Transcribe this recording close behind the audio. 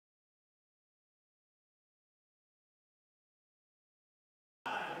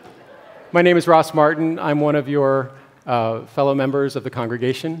My name is Ross Martin. I'm one of your fellow members of the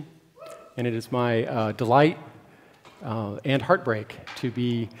congregation, and it is my delight and heartbreak to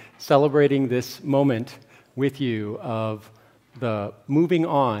be celebrating this moment with you of the moving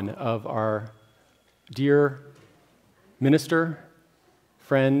on of our dear minister,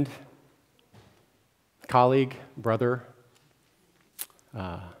 friend, colleague, brother,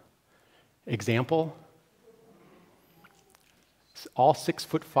 example, all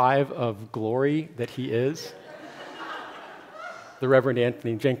 6'5" of glory that he is, the Reverend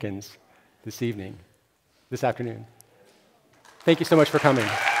Anthony Jenkins, this afternoon. Thank you so much for coming.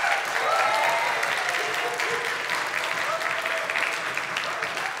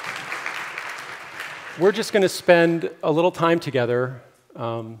 We're just going to spend a little time together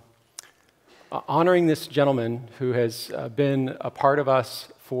honoring this gentleman who has been a part of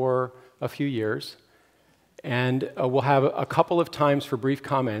us for a few years. And we'll have a couple of times for brief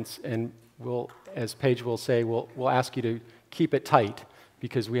comments, and we'll, as Paige will say, we'll ask you to keep it tight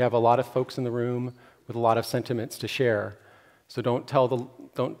because we have a lot of folks in the room with a lot of sentiments to share. So don't tell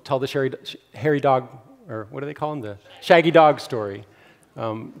the hairy dog, or what do they call him, the shaggy dog story.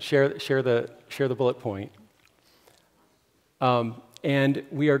 Share the bullet point. And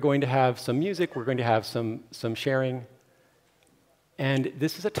we are going to have some music. We're going to have some sharing. And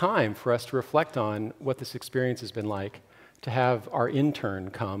this is a time for us to reflect on what this experience has been like, to have our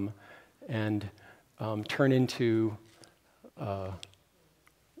intern come and turn into a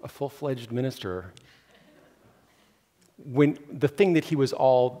full-fledged minister. When the thing that he was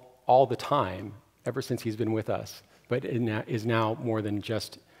all the time, ever since he's been with us, but is now more than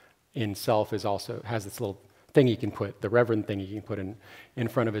just in self, also has this little thing he can put, the reverend thing he can put in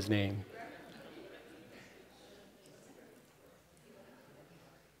front of his name.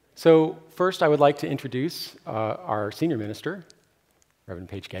 So first, I would like to introduce our senior minister, Reverend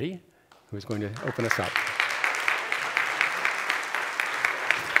Paige Getty, who is going to open us up.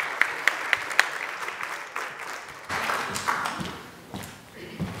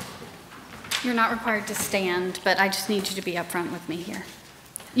 You're not required to stand, but I just need you to be up front with me here.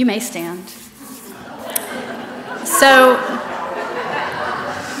 You may stand. So,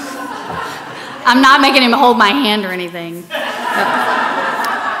 I'm not making him hold my hand or anything.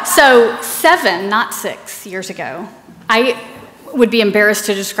 So 7, not 6 years ago, I would be embarrassed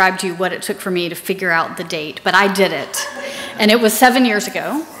to describe to you what it took for me to figure out the date, but I did it. And it was 7 years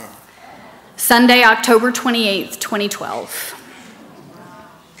ago, Sunday, October 28th, 2012.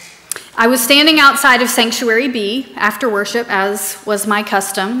 I was standing outside of Sanctuary B after worship, as was my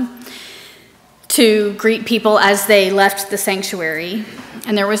custom, to greet people as they left the sanctuary.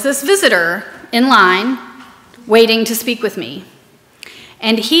 And there was this visitor in line waiting to speak with me.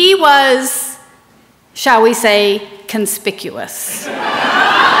 And he was, shall we say, conspicuous.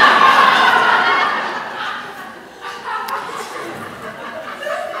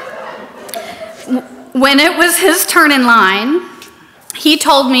 When it was his turn in line, he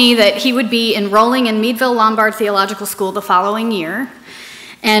told me that he would be enrolling in Meadville Lombard Theological School the following year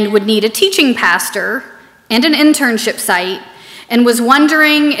and would need a teaching pastor and an internship site, and was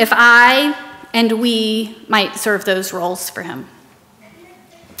wondering if I and we might serve those roles for him.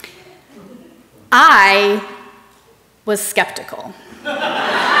 I was skeptical.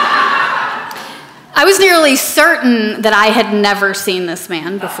 I was nearly certain that I had never seen this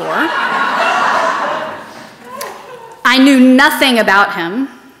man before. I knew nothing about him,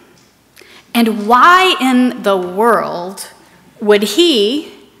 and why in the world would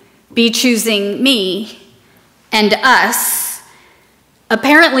he be choosing me and us,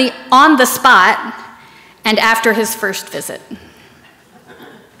 apparently on the spot and after his first visit?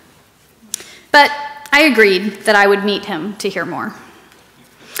 But I agreed that I would meet him to hear more.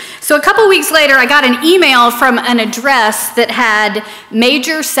 So a couple weeks later, I got an email from an address that had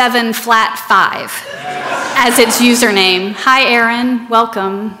Major 7 Flat 5 as its username. Hi, Aaron,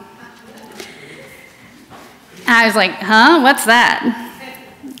 welcome. And I was like, huh, what's that?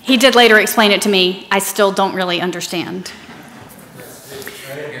 He did later explain it to me. I still don't really understand.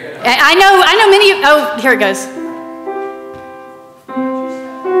 I know many of, oh, here it goes.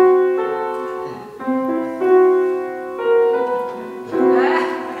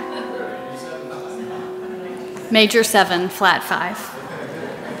 Major 7, Flat 5.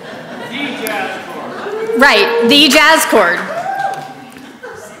 The jazz chord. Right, the jazz chord.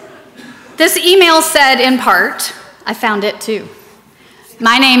 This email said in part, I found it too.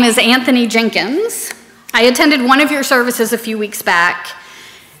 My name is Anthony Jenkins. I attended one of your services a few weeks back,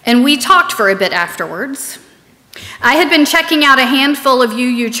 and we talked for a bit afterwards. I had been checking out a handful of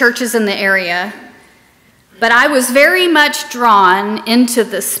UU churches in the area, but I was very much drawn into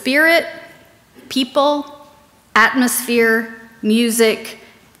the spirit people, atmosphere, music,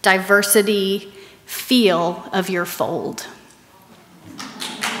 diversity, feel of your fold.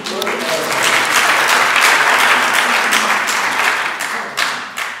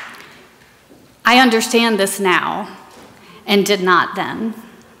 I understand this now and did not then.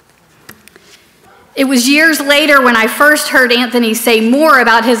 It was years later when I first heard Anthony say more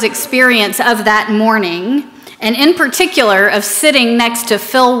about his experience of that morning, and in particular of sitting next to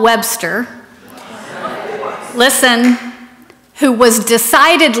Phil Webster, listen, who was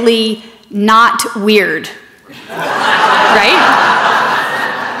decidedly not weird, right?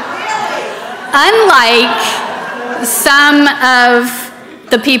 Unlike some of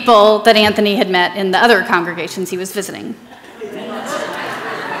the people that Anthony had met in the other congregations he was visiting.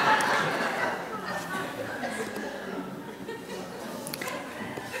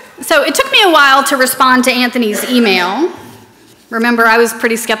 So it took me a while to respond to Anthony's email. Remember, I was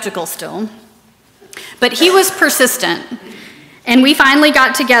pretty skeptical still. But he was persistent, and we finally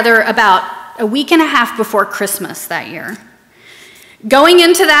got together about a week and a half before Christmas that year. Going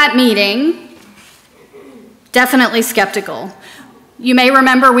into that meeting, definitely skeptical. You may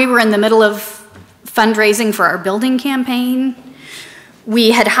remember we were in the middle of fundraising for our building campaign.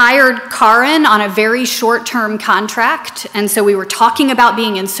 We had hired Karin on a very short-term contract, and so we were talking about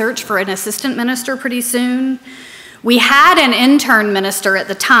being in search for an assistant minister pretty soon. We had an intern minister at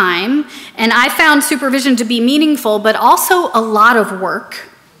the time, and I found supervision to be meaningful, but also a lot of work.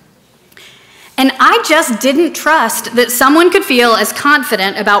 And I just didn't trust that someone could feel as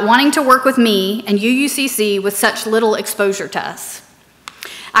confident about wanting to work with me and UUCC with such little exposure to us.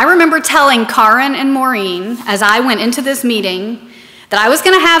 I remember telling Karin and Maureen as I went into this meeting that I was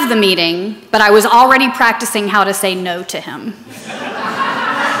going to have the meeting, but I was already practicing how to say no to him.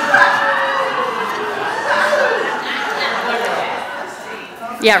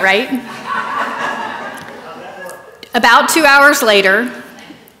 Yeah, right? About 2 hours later,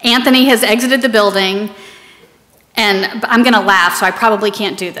 Anthony has exited the building, and I'm going to laugh, so I probably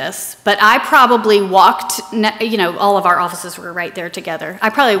can't do this, but I probably walked, you know, all of our offices were right there together. I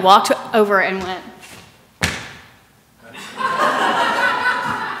probably walked over and went,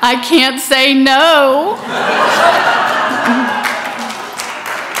 I can't say no.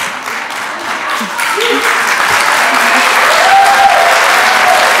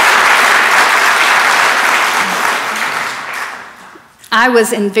 I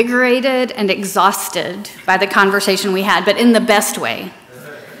was invigorated and exhausted by the conversation we had, but in the best way.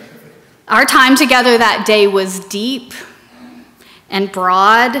 Our time together that day was deep and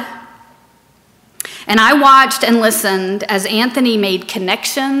broad. And I watched and listened as Anthony made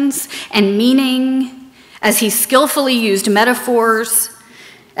connections and meaning, as he skillfully used metaphors,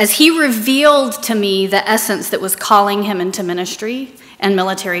 as he revealed to me the essence that was calling him into ministry and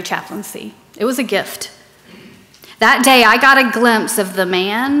military chaplaincy. It was a gift. That day, I got a glimpse of the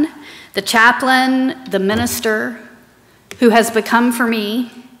man, the chaplain, the minister, who has become for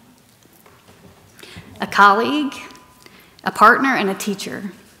me a colleague, a partner, and a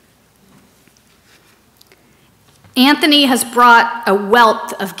teacher. Anthony has brought a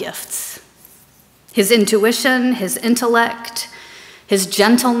wealth of gifts. His intuition, his intellect, his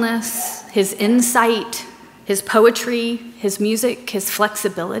gentleness, his insight, his poetry, his music, his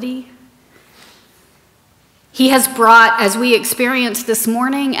flexibility. He has brought, as we experienced this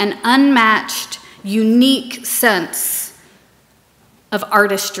morning, an unmatched, unique sense of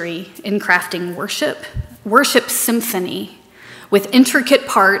artistry in crafting worship symphony with intricate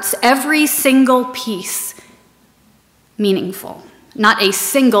parts, every single piece meaningful, not a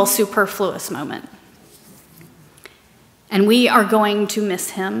single superfluous moment. And we are going to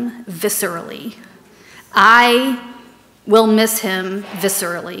miss him viscerally. I will miss him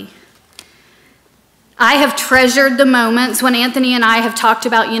viscerally. I have treasured the moments when Anthony and I have talked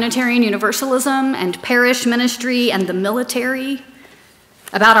about Unitarian Universalism and parish ministry and the military,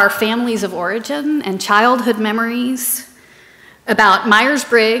 about our families of origin and childhood memories, about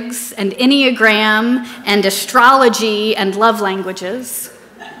Myers-Briggs and Enneagram and astrology and love languages,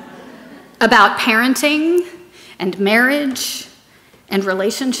 about parenting and marriage and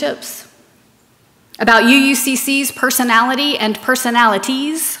relationships, about UUCC's personality and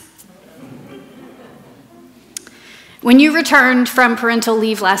personalities. When you returned from parental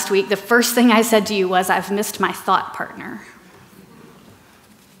leave last week, the first thing I said to you was, I've missed my thought partner.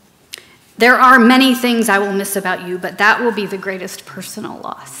 There are many things I will miss about you, but that will be the greatest personal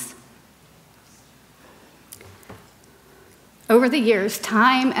loss. Over the years,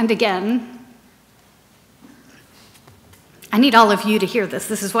 time and again, I need all of you to hear this.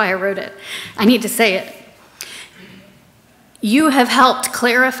 This is why I wrote it. I need to say it. You have helped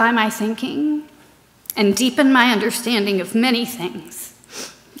clarify my thinking and deepen my understanding of many things,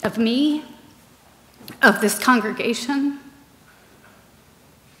 of me, of this congregation.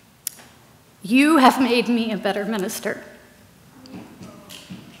 You have made me a better minister.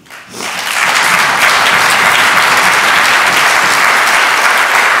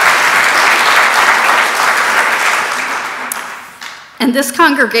 And this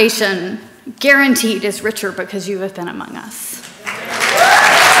congregation, guaranteed, is richer because you have been among us.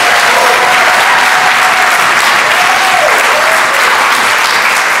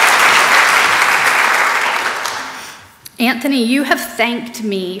 Anthony, you have thanked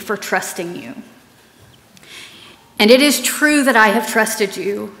me for trusting you. And it is true that I have trusted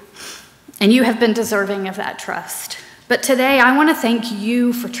you, and you have been deserving of that trust. But today, I want to thank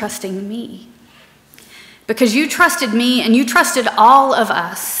you for trusting me. Because you trusted me, and you trusted all of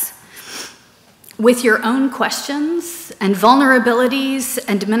us with your own questions and vulnerabilities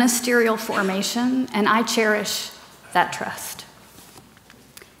and ministerial formation, and I cherish that trust.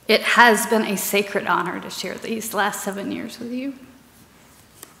 It has been a sacred honor to share these last 7 years with you.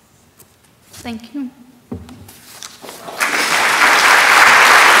 Thank you.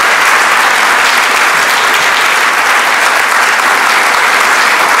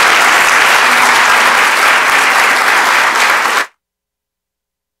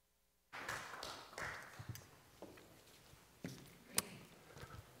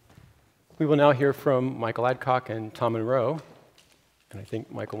 We will now hear from Michael Adcock and Tom Monroe. And I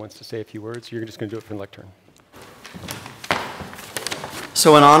think Michael wants to say a few words. You're just going to do it from the lectern.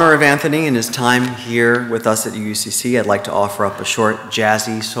 So in honor of Anthony and his time here with us at UUCC, I'd like to offer up a short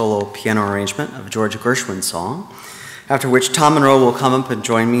jazzy solo piano arrangement of a George Gershwin song, after which Tom Monroe will come up and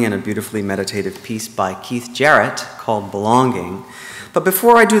join me in a beautifully meditative piece by Keith Jarrett called Belonging. But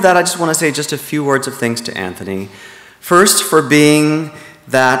before I do that, I just want to say just a few words of thanks to Anthony. First, for being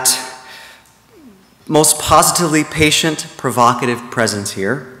that most positively patient, provocative presence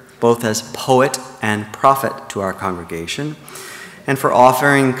here, both as poet and prophet to our congregation, and for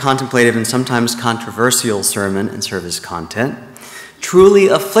offering contemplative and sometimes controversial sermon and service content, truly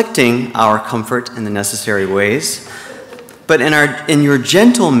afflicting our comfort in the necessary ways, but in your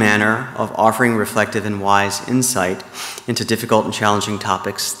gentle manner of offering reflective and wise insight into difficult and challenging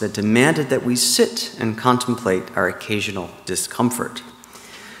topics that demanded that we sit and contemplate our occasional discomfort.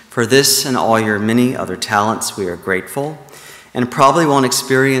 For this and all your many other talents, we are grateful, and probably won't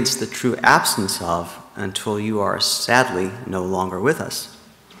experience the true absence of until you are sadly no longer with us.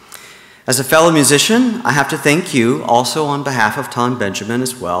 As a fellow musician, I have to thank you also on behalf of Tom Benjamin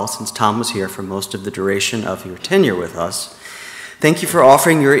as well, since Tom was here for most of the duration of your tenure with us. Thank you for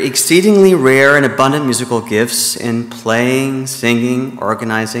offering your exceedingly rare and abundant musical gifts in playing, singing,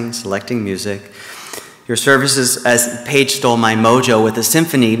 organizing, selecting music. Your services, as Paige stole my mojo with a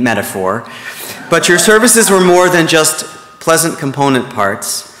symphony metaphor, but your services were more than just pleasant component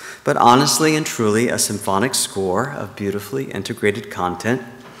parts, but honestly and truly a symphonic score of beautifully integrated content,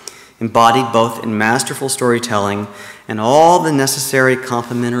 embodied both in masterful storytelling and all the necessary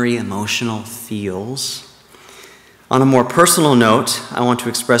complementary emotional feels. On a more personal note, I want to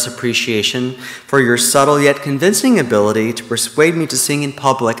express appreciation for your subtle yet convincing ability to persuade me to sing in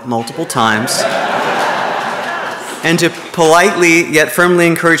public multiple times, and to politely yet firmly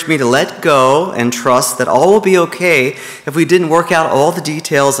encourage me to let go and trust that all will be okay if we didn't work out all the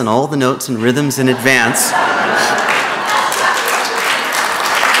details and all the notes and rhythms in advance.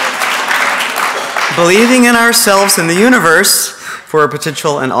 Believing in ourselves and the universe for a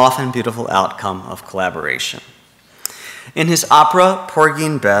potential and often beautiful outcome of collaboration. In his opera, Porgy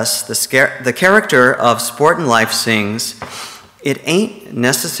and Bess, the character of Sport and Life sings, "It ain't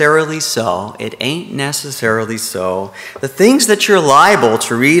necessarily so, it ain't necessarily so. The things that you're liable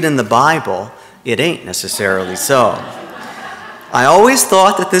to read in the Bible, it ain't necessarily so." I always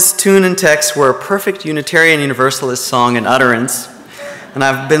thought that this tune and text were a perfect Unitarian Universalist song and utterance, and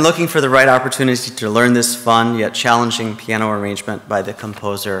I've been looking for the right opportunity to learn this fun yet challenging piano arrangement by the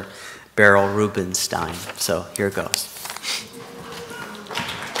composer Beryl Rubenstein. So here goes.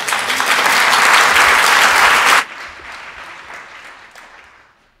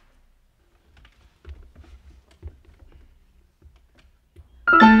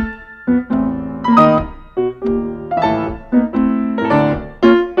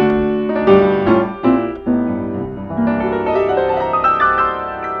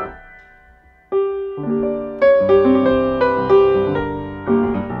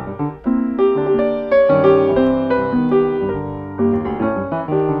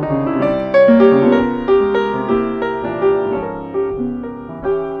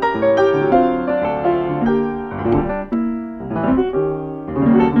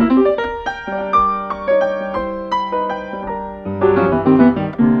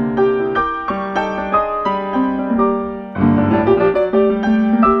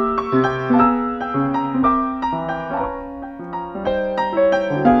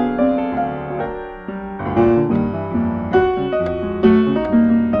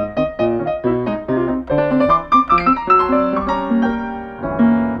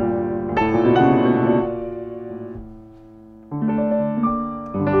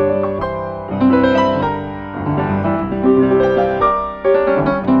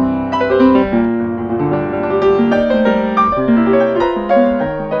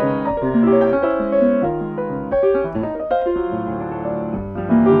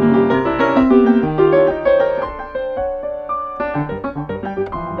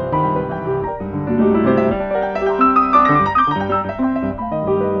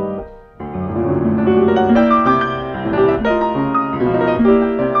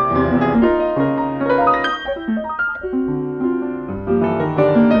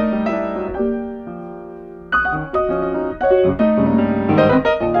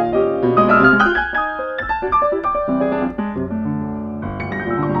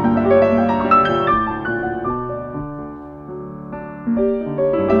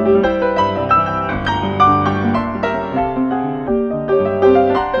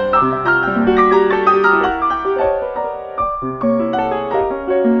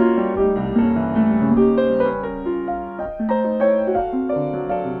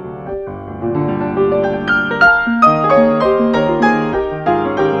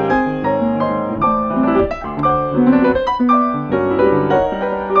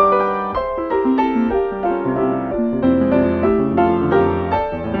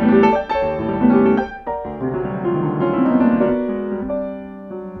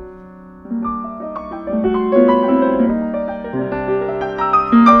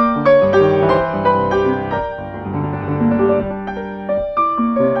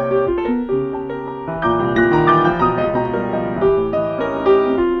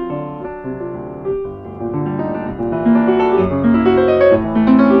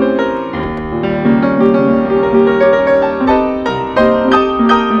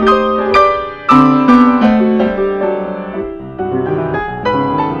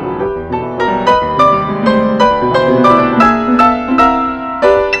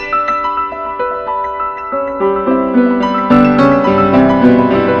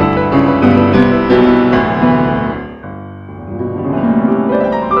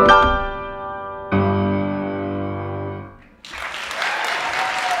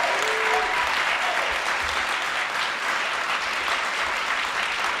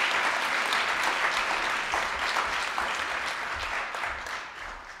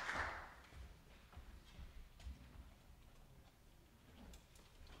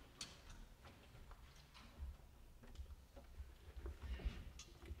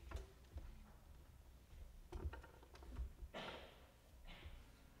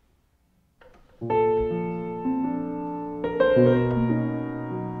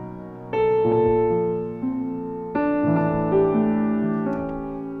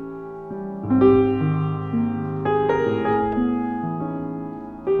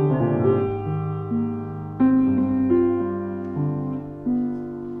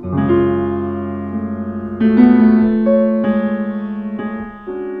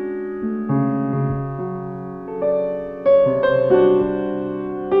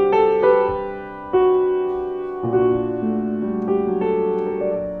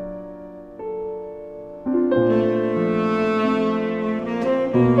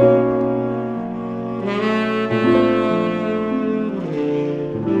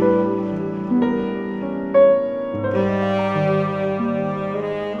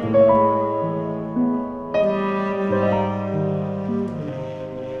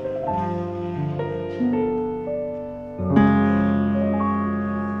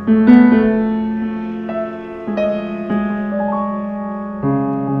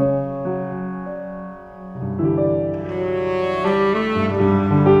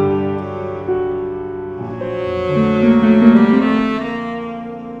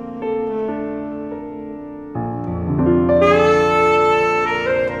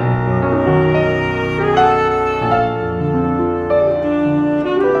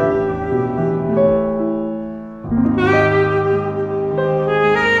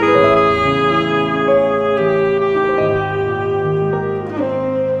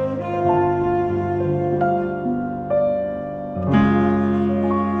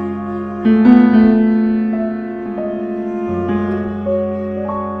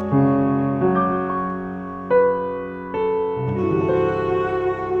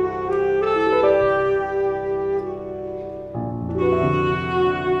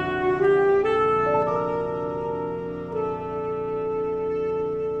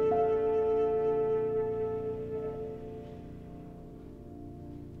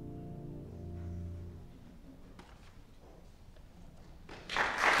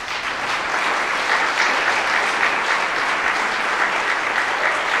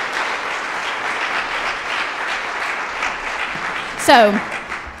 So,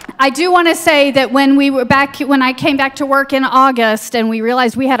 I do want to say that when I came back to work in August and we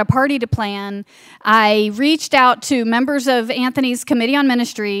realized we had a party to plan, I reached out to members of Anthony's Committee on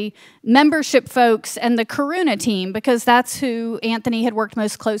Ministry, membership folks, and the Karuna team, because that's who Anthony had worked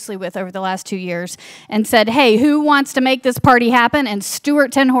most closely with over the last 2 years, and said, hey, who wants to make this party happen? And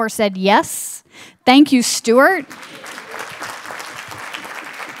Stuart Tenhor said yes. Thank you, Stuart.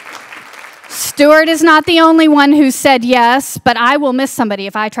 Stuart is not the only one who said yes, but I will miss somebody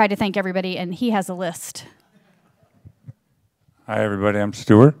if I try to thank everybody, and he has a list. Hi, everybody. I'm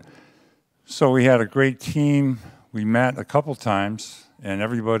Stuart. So we had a great team. We met a couple times, and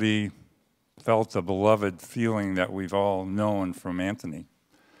everybody felt the beloved feeling that we've all known from Anthony.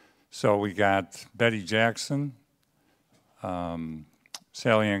 So we got Betty Jackson,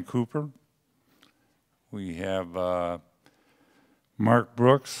 Sally Ann Cooper. We have Mark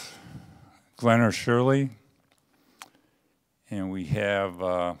Brooks, Glenn Shirley, and we have,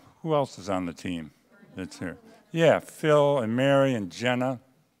 who else is on the team that's here? Yeah, Phil and Mary and Jenna.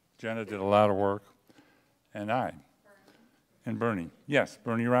 Jenna did a lot of work. And I. And Bernie. Yes,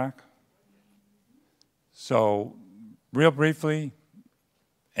 Bernie Rock. So, real briefly,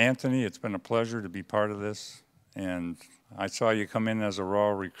 Anthony, it's been a pleasure to be part of this. And I saw you come in as a raw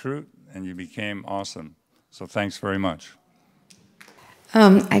recruit, and you became awesome. So thanks very much.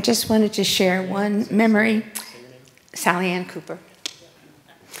 I just wanted to share one memory, Sally Ann Cooper,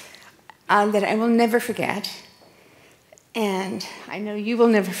 that I will never forget, and I know you will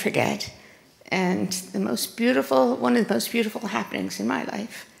never forget. And one of the most beautiful happenings in my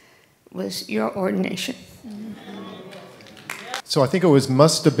life was your ordination. So I think it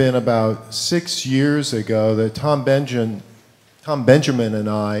must have been about 6 years ago that Tom Benjamin and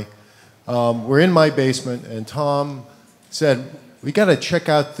I were in my basement, and Tom said, we got to check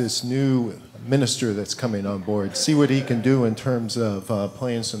out this new minister that's coming on board, see what he can do in terms of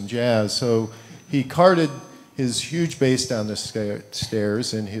playing some jazz. So he carted his huge bass down the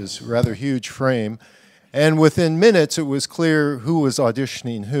stairs in his rather huge frame, and within minutes it was clear who was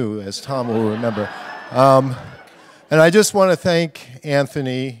auditioning who, as Tom will remember. And I just want to thank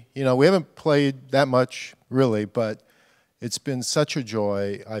Anthony. You know, we haven't played that much, really, but it's been such a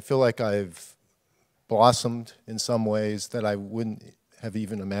joy. I feel like I've blossomed in some ways that I wouldn't have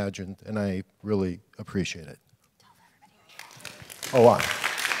even imagined, and I really appreciate it. Oh,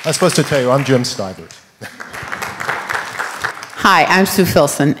 I'm supposed to tell you, I'm Jim Stivers. Hi, I'm Sue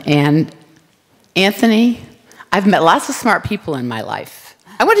Filson, and Anthony, I've met lots of smart people in my life.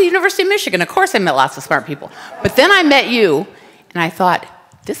 I went to the University of Michigan. Of course I met lots of smart people. But then I met you, and I thought,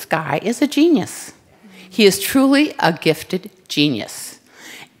 this guy is a genius. He is truly a gifted genius.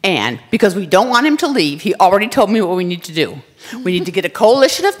 And because we don't want him to leave, he already told me what we need to do. We need to get a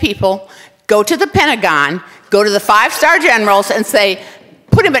coalition of people, go to the Pentagon, go to the 5-star generals, and say,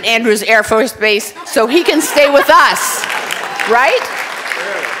 put him at Andrews Air Force Base so he can stay with us. Right?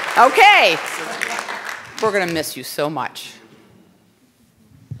 Okay. We're going to miss you so much.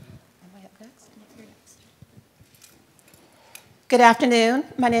 Good afternoon.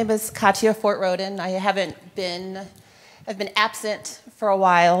 My name is Katia Fort Roden. I've been absent for a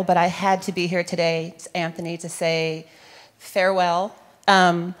while, but I had to be here today, Anthony, to say farewell.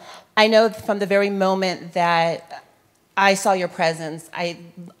 I know from the very moment that I saw your presence,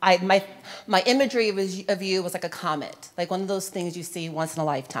 my imagery of you was like a comet, like one of those things you see once in a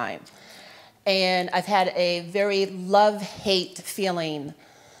lifetime. And I've had a very love-hate feeling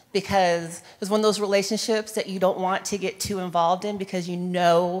because it was one of those relationships that you don't want to get too involved in because you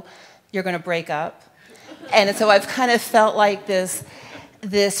know you're going to break up. And so I've kind of felt like this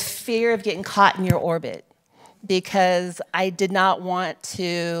fear of getting caught in your orbit because I did not want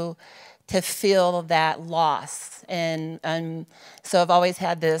to feel that loss. And so I've always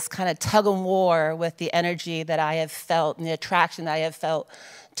had this kind of tug of war with the energy that I have felt and the attraction that I have felt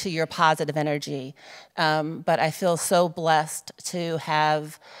to your positive energy. But I feel so blessed to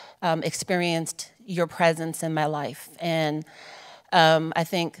have experienced your presence in my life. And I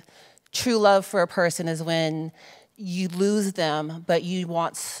think true love for a person is when you lose them, but you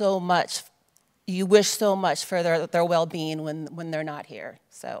want so much, you wish so much for their well-being when they're not here.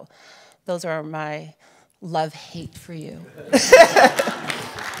 So those are my love-hate for you.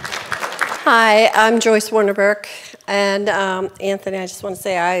 Hi, I'm Joyce Warnerberg, and Anthony, I just want to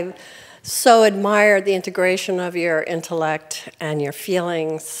say I so admire the integration of your intellect and your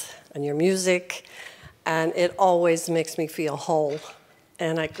feelings and your music, and it always makes me feel whole,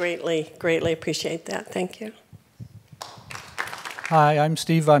 and I greatly, greatly appreciate that. Thank you. Hi, I'm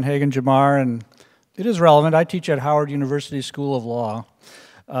Steve Von Hagen-Jamar, and it is relevant. I teach at Howard University School of Law,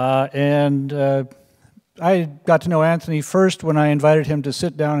 I got to know Anthony first when I invited him to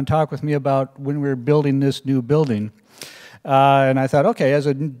sit down and talk with me about when we were building this new building. And I thought, okay, as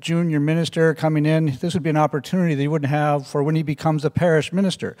a junior minister coming in, this would be an opportunity that he wouldn't have for when he becomes a parish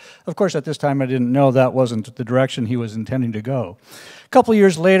minister. Of course, at this time, I didn't know that wasn't the direction he was intending to go. A couple of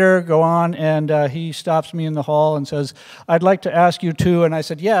years later, go on, and he stops me in the hall and says, I'd like to ask you to, and I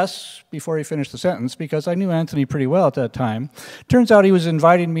said yes, before he finished the sentence, because I knew Anthony pretty well at that time. Turns out he was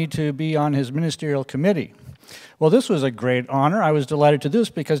inviting me to be on his ministerial committee. Well, this was a great honor. I was delighted to do this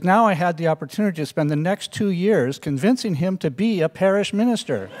because now I had the opportunity to spend the next 2 years convincing him to be a parish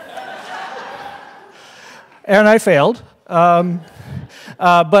minister. And I failed.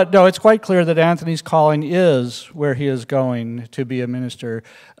 But no, it's quite clear that Anthony's calling is where he is going to be a minister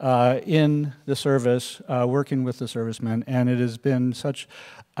in the service, working with the servicemen. And it has been such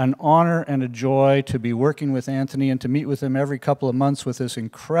an honor and a joy to be working with Anthony and to meet with him every couple of months with this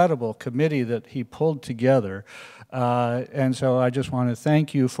incredible committee that he pulled together. And so I just want to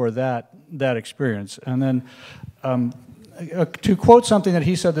thank you for that experience. And then to quote something that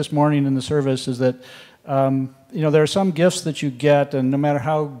he said this morning in the service is that you know, there are some gifts that you get, and no matter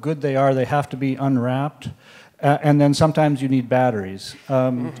how good they are, they have to be unwrapped. And then sometimes you need batteries.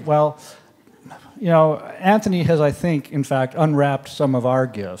 Well, you know, Anthony has, I think, in fact, unwrapped some of our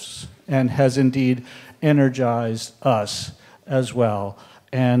gifts and has indeed energized us as well.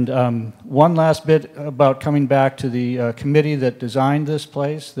 And one last bit about coming back to the committee that designed this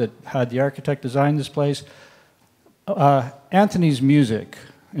place, that had the architect design this place. Anthony's music,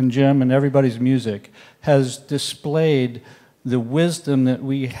 and Jim and everybody's music, has displayed the wisdom that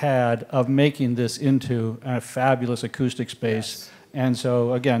we had of making this into a fabulous acoustic space. Yes. And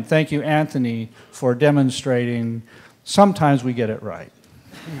so, again, thank you, Anthony, for demonstrating sometimes we get it right.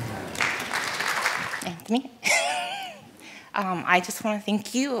 Anthony, I just want to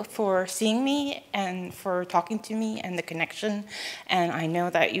thank you for seeing me and for talking to me and the connection. And I know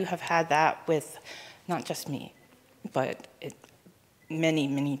that you have had that with not just me, but many,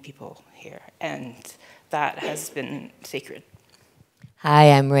 many people here. And that has been sacred.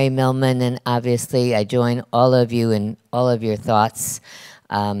 Hi, I'm Ray Millman, and obviously I join all of you in all of your thoughts.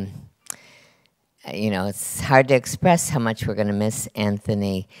 You know, it's hard to express how much we're going to miss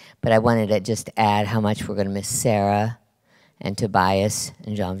Anthony, but I wanted to just add how much we're going to miss Sarah and Tobias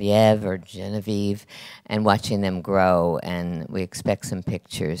and Genevieve or Genevieve, and watching them grow, and we expect some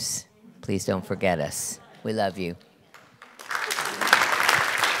pictures. Please don't forget us. We love you.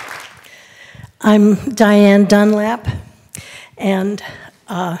 I'm Diane Dunlap, and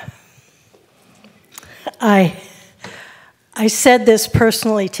I said this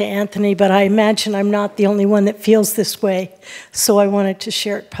personally to Anthony, but I imagine I'm not the only one that feels this way, so I wanted to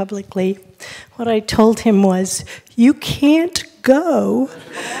share it publicly. What I told him was, you can't go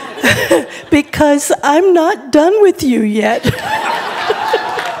because I'm not done with you yet.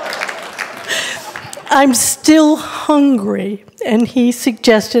 I'm still hungry, and he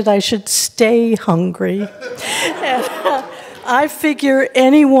suggested I should stay hungry. I figure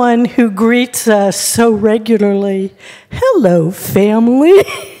anyone who greets us so regularly, hello, family,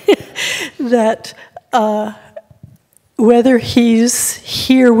 that whether he's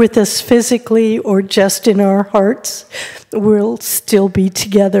here with us physically or just in our hearts, we'll still be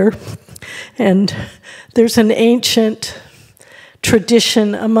together. And there's an ancient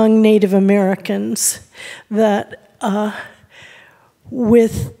tradition among Native Americans that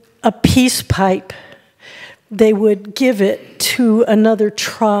with a peace pipe, they would give it to another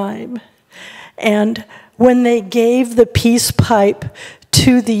tribe. And when they gave the peace pipe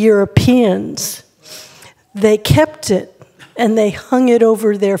to the Europeans, they kept it and they hung it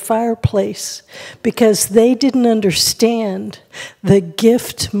over their fireplace because they didn't understand the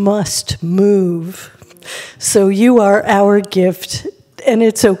gift must move. So you are our gift, and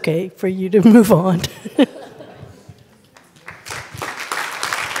it's okay for you to move on.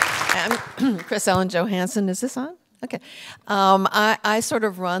 Chris Ellen Johansson, is this on? Okay. I sort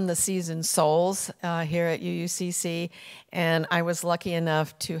of run the Seasoned Souls here at UUCC, and I was lucky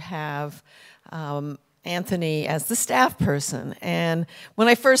enough to have Anthony as the staff person. And when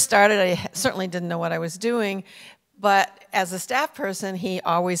I first started, I certainly didn't know what I was doing, but as a staff person, he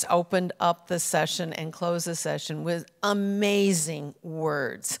always opened up the session and closed the session with amazing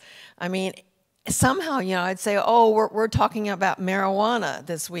words. I mean, somehow, you know, I'd say, oh, we're talking about marijuana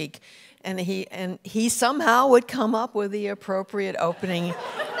this week. And he somehow would come up with the appropriate opening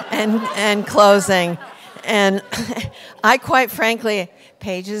and closing. And I quite frankly,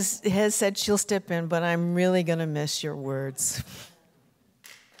 Paige has said she'll step in, but I'm really going to miss your words.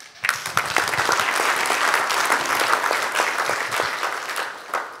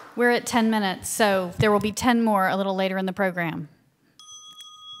 We're at 10 minutes, so there will be 10 more a little later in the program.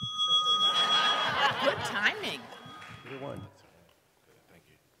 Good timing.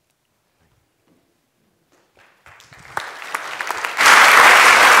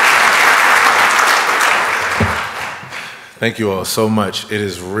 Thank you all so much. It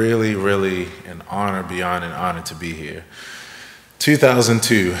is really, really an honor beyond an honor to be here.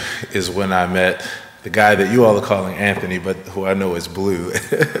 2002 is when I met the guy that you all are calling Anthony, but who I know is Blue.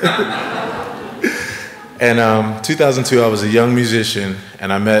 And 2002, I was a young musician,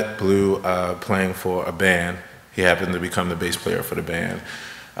 and I met Blue playing for a band. He happened to become the bass player for the band.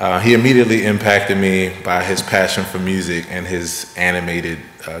 He immediately impacted me by his passion for music and his animated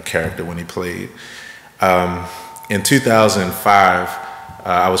character when he played. In 2005,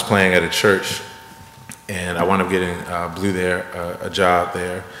 I was playing at a church, and I wound up getting Blue there, a job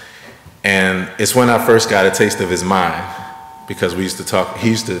there. And it's when I first got a taste of his mind, because he used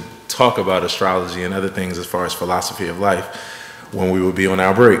to talk about astrology and other things as far as philosophy of life when we would be on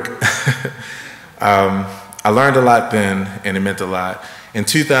our break. I learned a lot then, and it meant a lot. In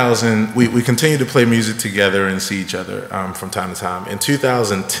 2000, we continued to play music together and see each other from time to time. In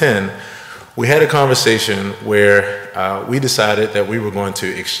 2010, we had a conversation where we decided that we were going to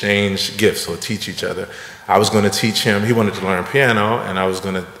exchange gifts or teach each other. I was going to teach him. He wanted to learn piano, and I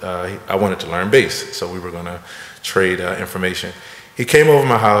wanted to learn bass. So we were going to trade information. He came over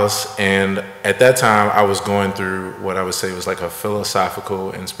my house, and at that time, I was going through what I would say was like a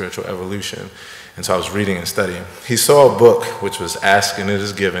philosophical and spiritual evolution. And so I was reading and studying. He saw a book, which was Ask and It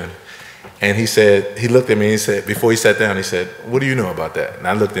Is Given. And he said, he looked at me and he said, before he sat down, he said, what do you know about that? And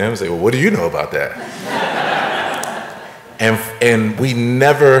I looked at him and said, well, what do you know about that? and we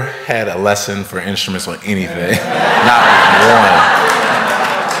never had a lesson for instruments or anything.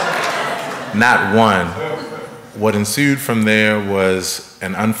 Not one. What ensued from there was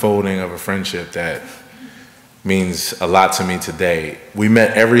an unfolding of a friendship that means a lot to me today. We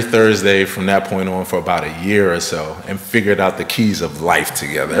met every Thursday from that point on for about a year or so and figured out the keys of life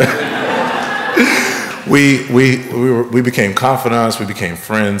together. we became confidants, we became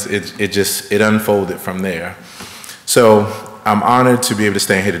friends. It unfolded from there. So I'm honored to be able to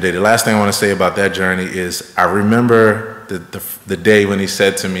stand here today. The last thing I want to say about that journey is I remember the day when he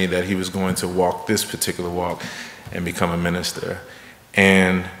said to me that he was going to walk this particular walk and become a minister.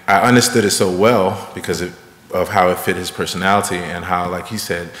 And I understood it so well because of how it fit his personality and how, like he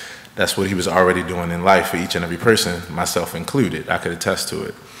said, that's what he was already doing in life for each and every person, myself included. I could attest to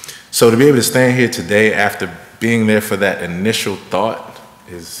it. So to be able to stand here today after being there for that initial thought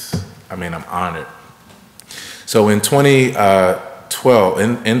I'm honored. So in 2012,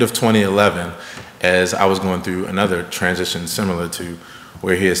 end of 2011, as I was going through another transition similar to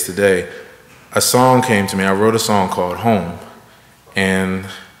where he is today, a song came to me. I wrote a song called Home, and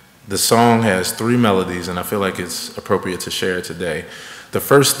the song has 3 melodies, and I feel like it's appropriate to share it today. The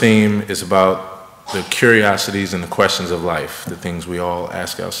first theme is about the curiosities and the questions of life, the things we all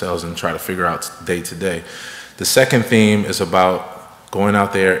ask ourselves and try to figure out day to day. The second theme is about going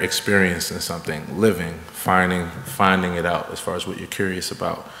out there, experiencing something, living, finding it out as far as what you're curious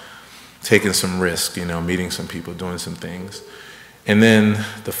about, taking some risk, meeting some people, doing some things. And then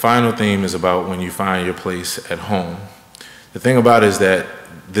the final theme is about when you find your place at home. The thing about it is that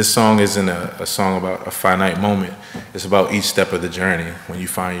this song isn't a song about a finite moment. It's about each step of the journey when you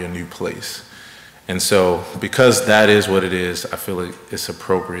find your new place. And so because that is what it is, I feel like it's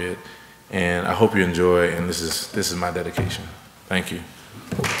appropriate. And I hope you enjoy, and this is my dedication. Thank you.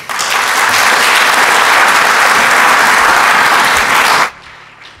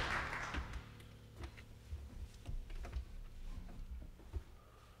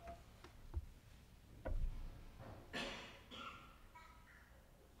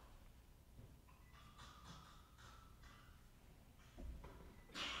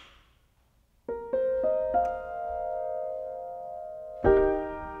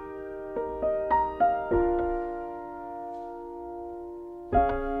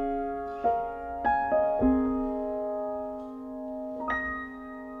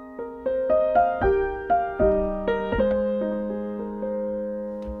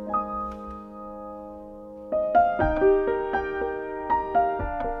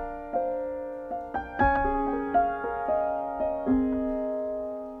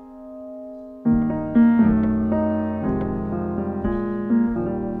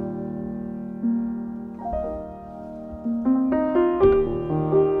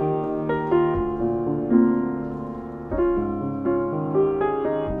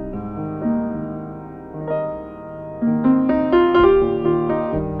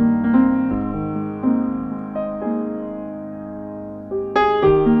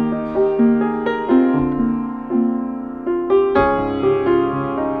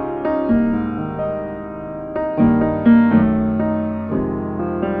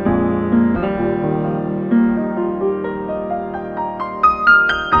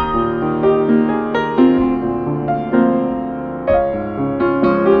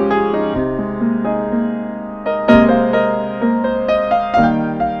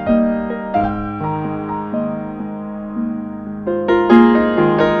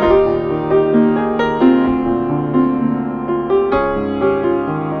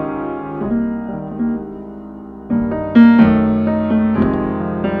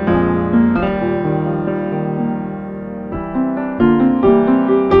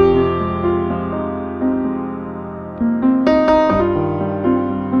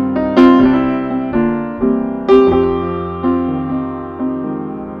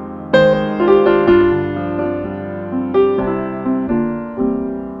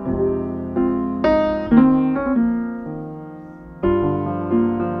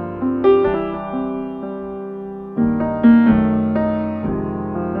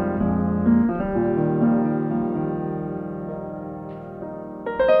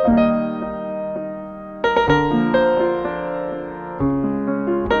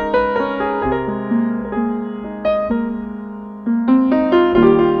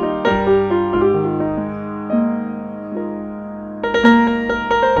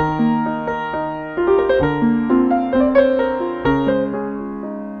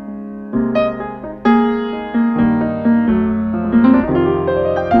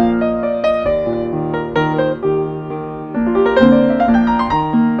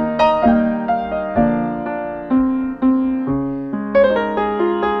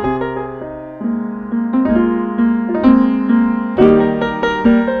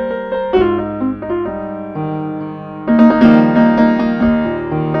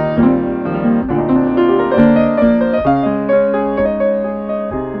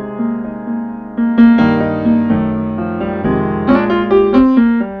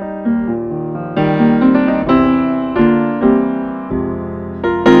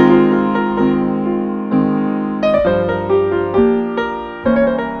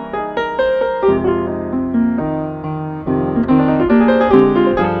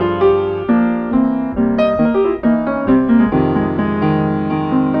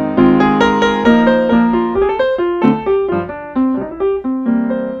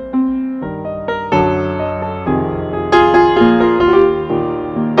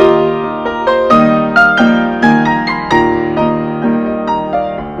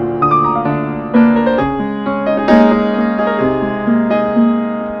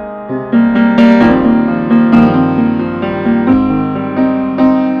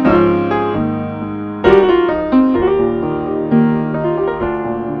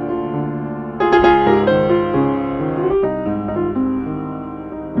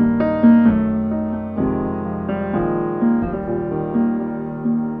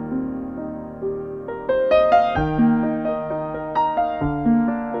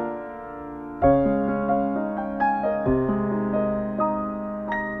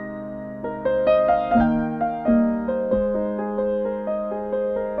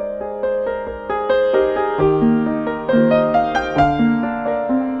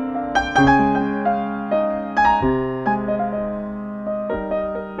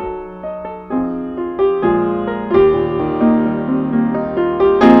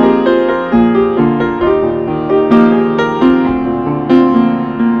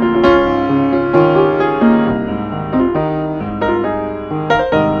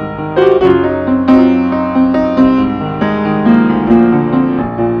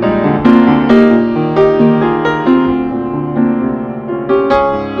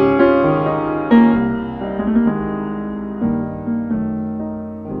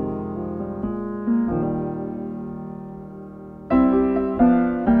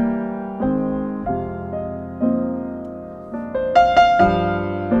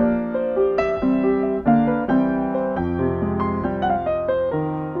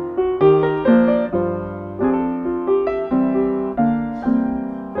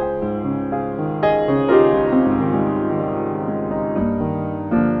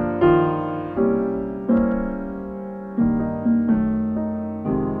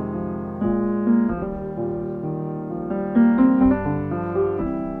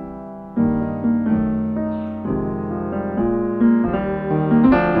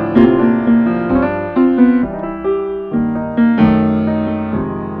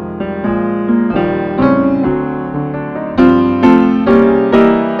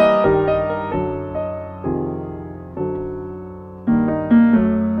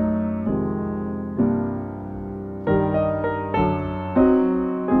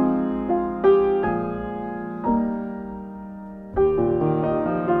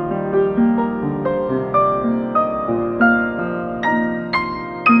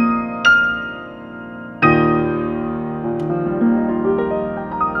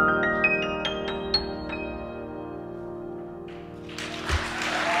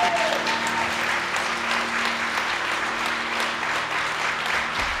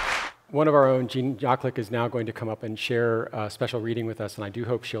 one of our own, Jean Joklik, is now going to come up and share a special reading with us, and I do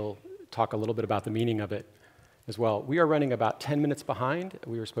hope she'll talk a little bit about the meaning of it as well. We are running about 10 minutes behind.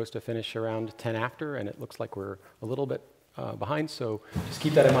 We were supposed to finish around 10 after, and it looks like we're a little bit behind, so just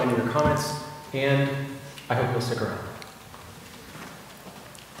keep that in mind in your comments, and I hope you'll stick around.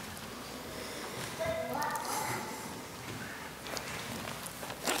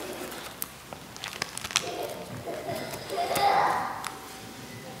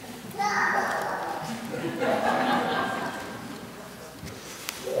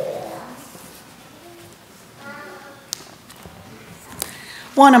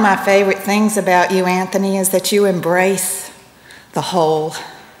 One of my favorite things about you, Anthony, is that you embrace the whole.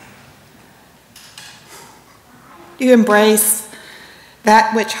 You embrace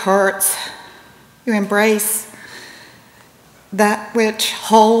that which hurts. You embrace that which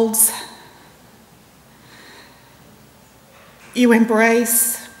holds. You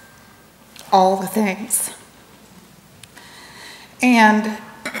embrace all the things. And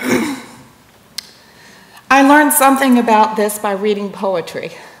I learned something about this by reading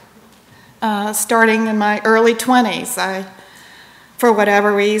poetry. Starting in my early 20s, for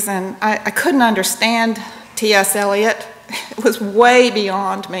whatever reason, I couldn't understand T.S. Eliot. It was way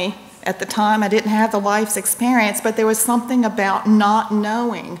beyond me at the time. I didn't have the life's experience, but there was something about not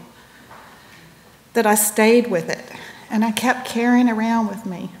knowing that I stayed with it, and I kept carrying around with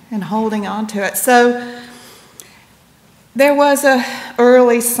me and holding on to it. So there was an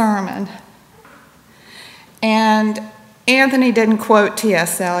early sermon, and Anthony didn't quote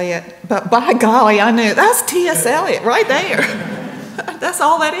T.S. Eliot, but by golly, I knew that's T.S. Eliot right there. That's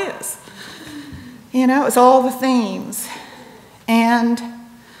all that is. You know, it's all the themes. And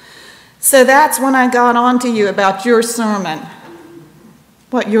so that's when I got on to you about your sermon,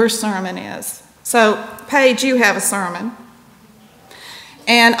 what your sermon is. So, Paige, you have a sermon.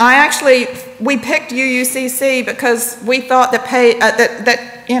 And we picked UUCC because we thought that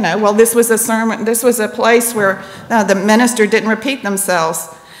this was a sermon, this was a place where the minister didn't repeat themselves.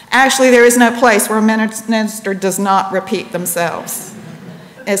 Actually, there is no place where a minister does not repeat themselves.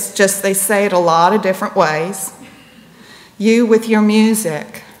 It's just they say it a lot of different ways. You with your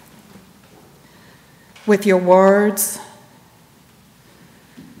music, with your words,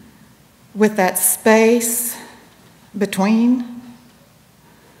 with that space between.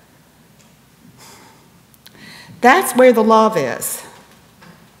 That's where the love is.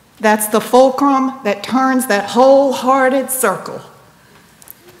 That's the fulcrum that turns that wholehearted circle.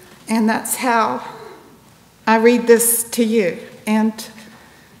 And that's how I read this to you and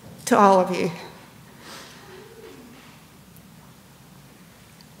to all of you.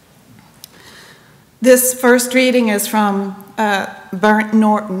 This first reading is from Burnt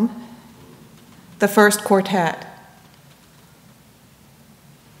Norton, the first quartet.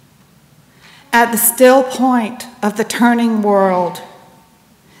 At the still point of the turning world,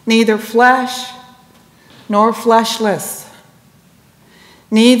 neither flesh nor fleshless,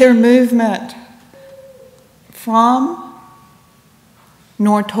 neither movement from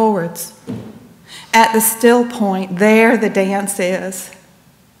nor towards. At the still point, there the dance is,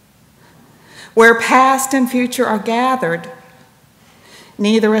 where past and future are gathered,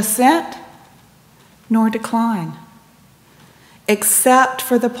 neither ascent nor decline, except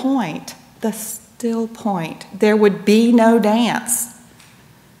for the point, the still point. There would be no dance.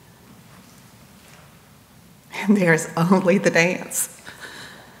 And there's only the dance.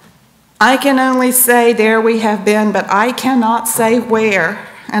 I can only say there we have been, but I cannot say where,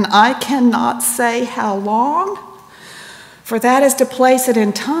 and I cannot say how long, for that is to place it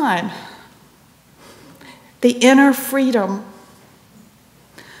in time. The inner freedom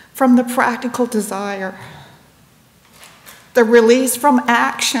from the practical desire, the release from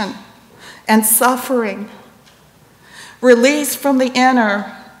action and suffering, release from the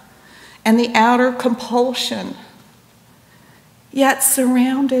inner and the outer compulsion, yet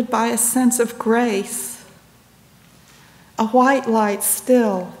surrounded by a sense of grace, a white light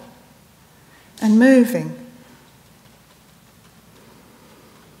still and moving.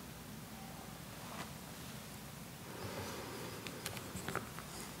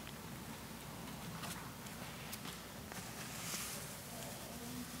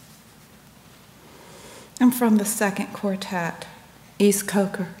 And from the second quartet, East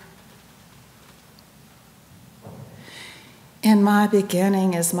Coker. In my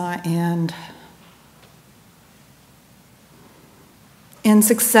beginning is my end. In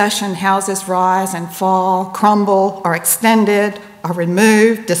succession, houses rise and fall, crumble, are extended, are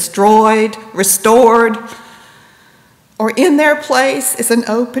removed, destroyed, restored, or in their place is an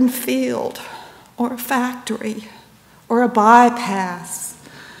open field, or a factory, or a bypass,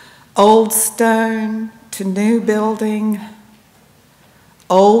 old stone to new building,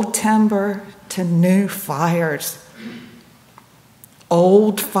 old timber to new fires,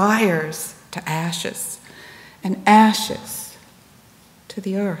 old fires to ashes, and ashes to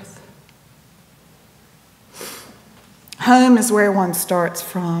the earth. Home is where one starts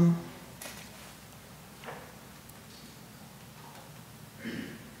from.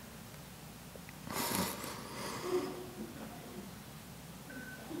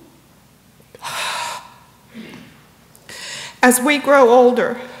 As we grow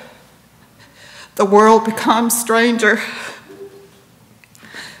older, the world becomes stranger,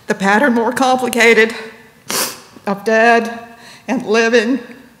 the pattern more complicated of dead and living,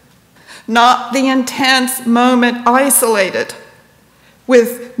 not the intense moment isolated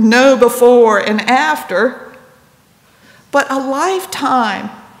with no before and after, but a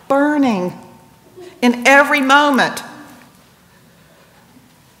lifetime burning in every moment.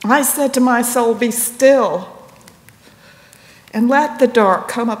 I said to my soul, be still and let the dark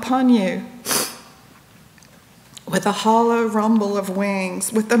come upon you with a hollow rumble of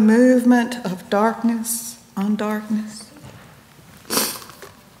wings, with the movement of darkness on darkness.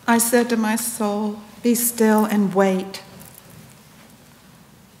 I said to my soul, be still and wait.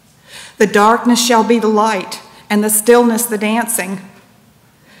 The darkness shall be the light, and the stillness the dancing.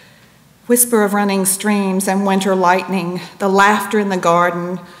 Whisper of running streams and winter lightning, the laughter in the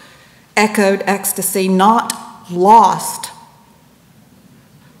garden, echoed ecstasy, not lost,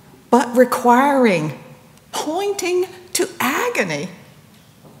 but requiring, pointing to agony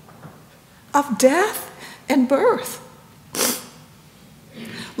of death and birth.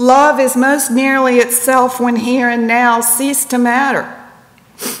 Love is most nearly itself when here and now cease to matter.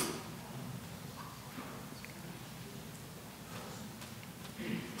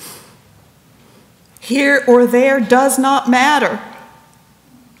 Here or there does not matter.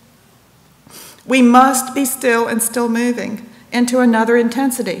 We must be still and still moving into another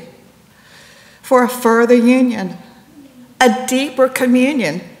intensity for a further union, a deeper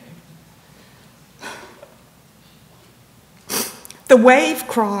communion. The wave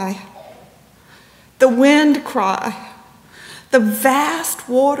cry, the wind cry, the vast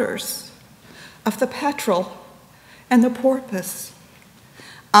waters of the petrel and the porpoise.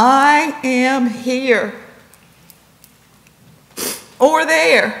 I am here, or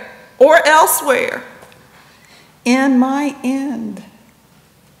there, or elsewhere. In my end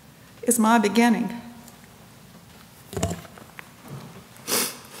is my beginning.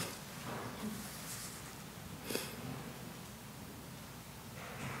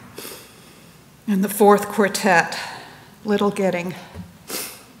 And the fourth quartet, Little Getting.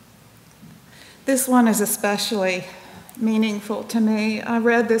 This one is especially meaningful to me. I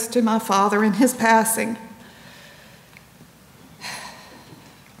read this to my father in his passing.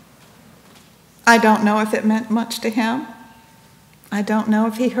 I don't know if it meant much to him. I don't know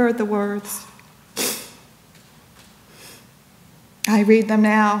if he heard the words. I read them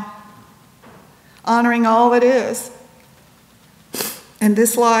now, honoring all that is in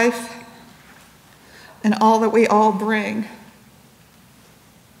this life and all that we all bring.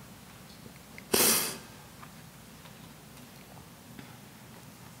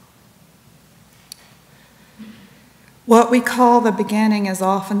 What we call the beginning is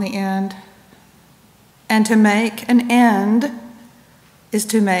often the end. And to make an end is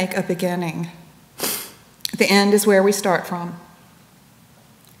to make a beginning. The end is where we start from.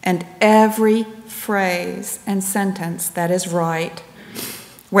 And every phrase and sentence that is right,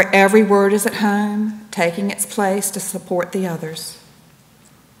 where every word is at home, taking its place to support the others.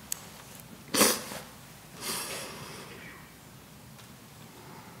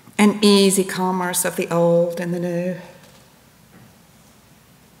 An easy commerce of the old and the new.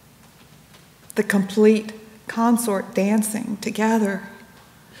 The complete consort dancing together.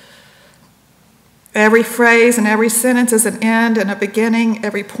 Every phrase and every sentence is an end and a beginning.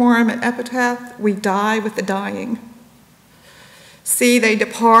 Every poem and epitaph, we die with the dying. See, they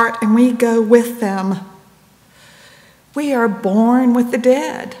depart and we go with them. We are born with the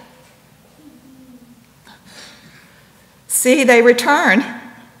dead. See, they return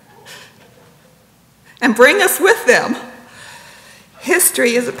and bring us with them.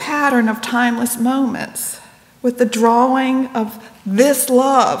 History is a pattern of timeless moments with the drawing of this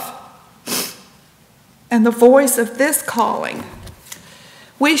love and the voice of this calling.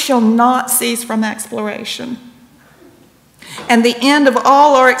 We shall not cease from exploration. And the end of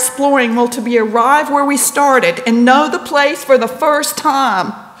all our exploring will to be arrive where we started and know the place for the first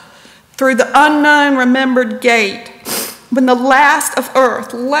time through the unknown remembered gate, when the last of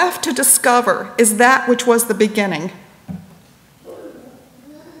earth left to discover is that which was the beginning.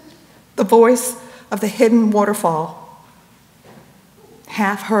 the voice of the hidden waterfall,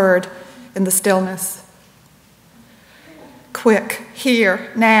 half heard in the stillness. Quick,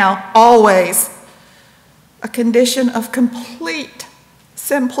 here, now, always, a condition of complete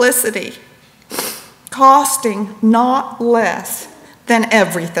simplicity, costing not less than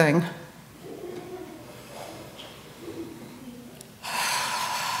everything.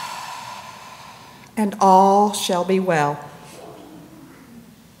 And all shall be well.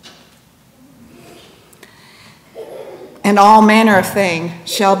 And all manner of thing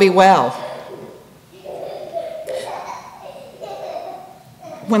shall be well.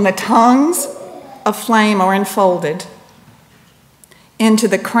 When the tongues of flame are enfolded into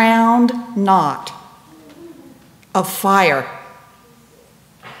the crowned knot of fire,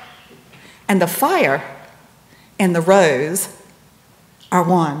 and the fire and the rose are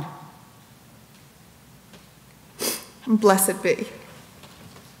one. Blessed be.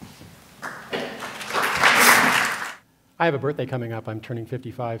 I have a birthday coming up. I'm turning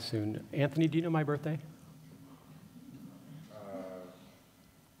 55 soon. Anthony, do you know my birthday?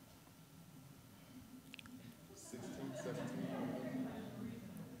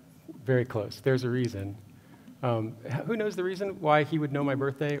 Very close. There's a reason. Who knows the reason why he would know my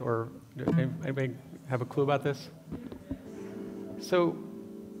birthday, or anybody have a clue about this? So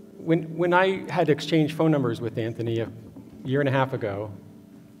when I had exchanged phone numbers with Anthony a year and a half ago,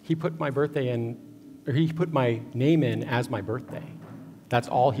 he put my birthday in, or he put my name in as my birthday. That's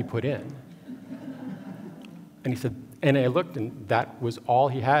all he put in. And he said, and I looked, and that was all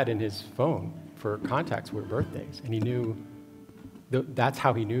he had in his phone for contacts were birthdays. And he knew, that's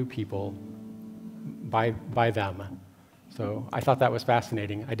how he knew people by them. So I thought that was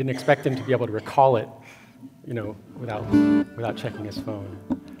fascinating. I didn't expect him to be able to recall it, you know, without checking his phone.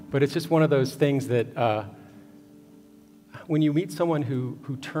 But it's just one of those things that when you meet someone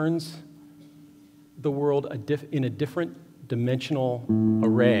who turns the world in a different dimensional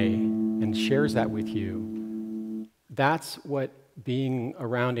array and shares that with you, that's what being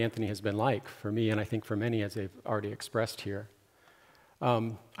around Anthony has been like for me, and I think for many, as they've already expressed here.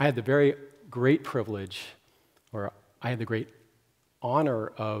 I had the very great privilege, or I had the great honor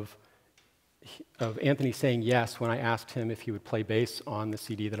of Anthony saying yes when I asked him if he would play bass on the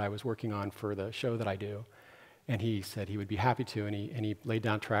CD that I was working on for the show that I do. And he said he would be happy to, and he laid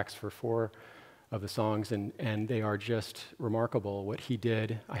down tracks for 4 of the songs, and they are just remarkable what he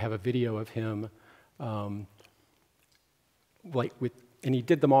did. I have a video of him, and he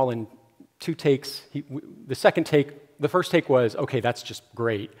did them all in 2 takes. The first take was, okay, that's just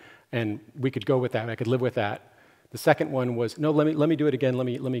great, and we could go with that. I could live with that. The second one was, no, let me do it again. Let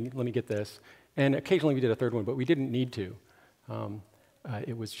me get this. And occasionally we did a third one, but we didn't need to.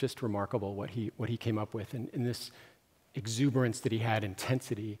 It was just remarkable what he came up with, and this exuberance that he had,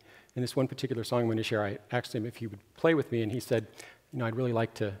 intensity. In this one particular song I'm going to share, I asked him if he would play with me, and he said, you know, I'd really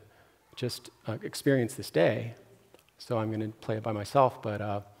like to just experience this day, so I'm going to play it by myself.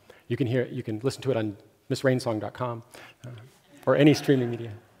 But you can listen to it on MissRainsong.com or any streaming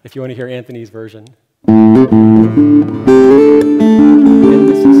media if you want to hear Anthony's version. And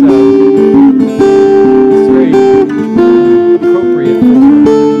this is very appropriate for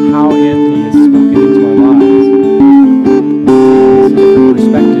how Anthony has spoken into our lives. It's a different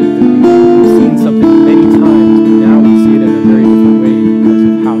perspective that we've seen something many times, but now we see it in a very different way because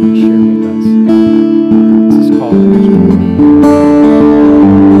of how he shared with us. This is called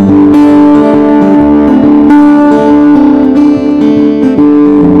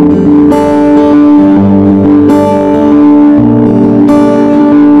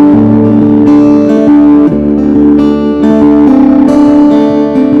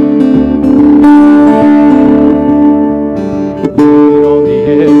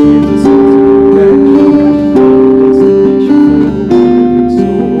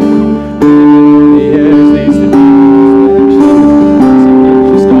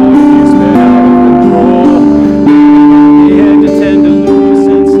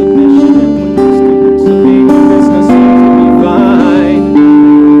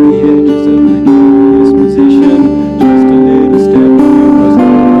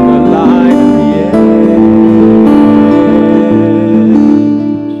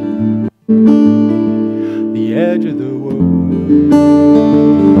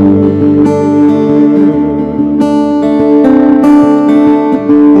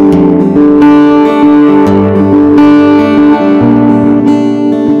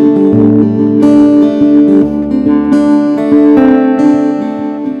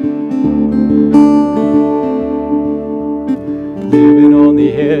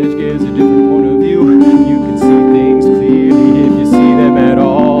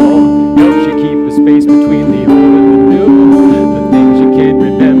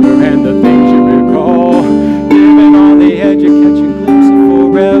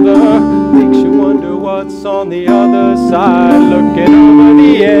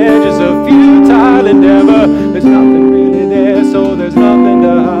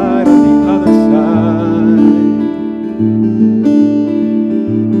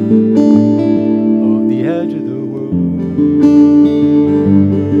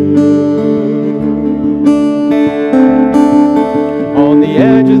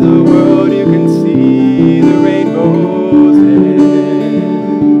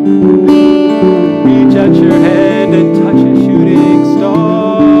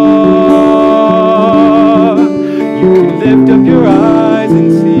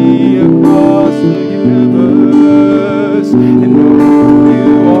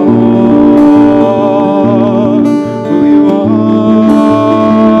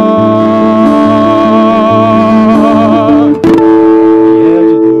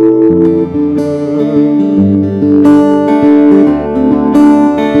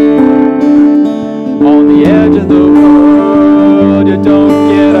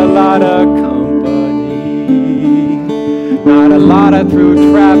Not a lot of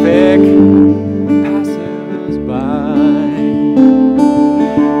through traffic passes by.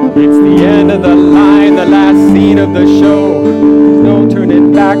 It's the end of the line, the last scene of the show. No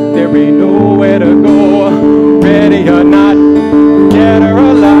turning back, there ain't nowhere to go. Ready or not, dead or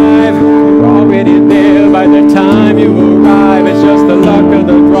alive, you're already there by the time you arrive. It's just the luck of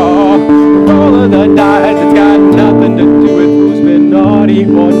the draw, the roll of the dice. It's got nothing to do with who's been naughty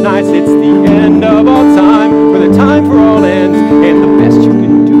or nice. It's the end of all time, where the time for all ends, and the best you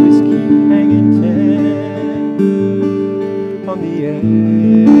can do is keep hanging ten on the edge of the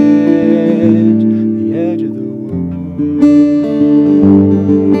world.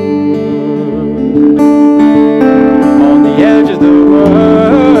 On the edge of the world.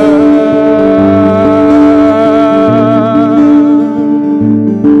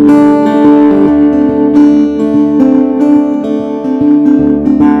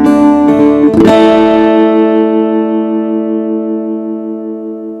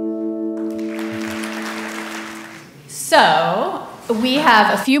 So we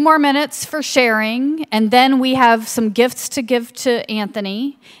have a few more minutes for sharing, and then we have some gifts to give to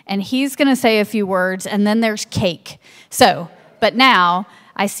Anthony, and he's going to say a few words, and then there's cake. So, but now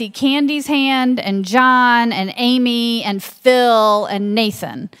I see Candy's hand, and John, and Amy, and Phil, and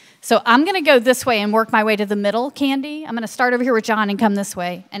Nathan. So I'm going to go this way and work my way to the middle, Candy. I'm going to start over here with John and come this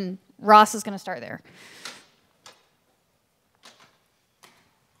way, and Ross is going to start there.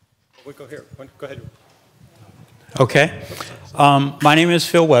 We'll go here. Go ahead. Okay. My name is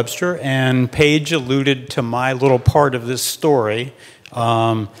Phil Webster, and Paige alluded to my little part of this story.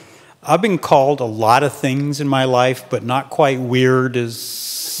 I've been called a lot of things in my life, but not quite weird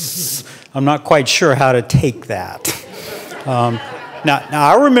as I'm not quite sure how to take that. Now,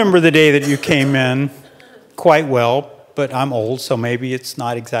 I remember the day that you came in quite well, but I'm old, so maybe it's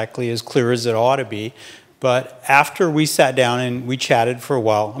not exactly as clear as it ought to be. But after we sat down and we chatted for a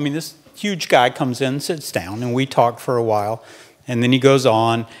while, I mean, this huge guy comes in, sits down, and we talk for a while, and then he goes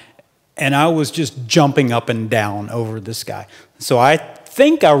on, and I was just jumping up and down over this guy. So I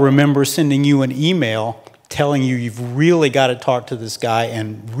think I remember sending you an email telling you you've really got to talk to this guy,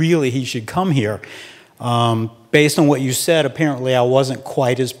 and really he should come here. Based on what you said, apparently I wasn't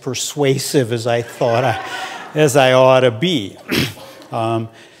quite as persuasive as I thought as I ought to be.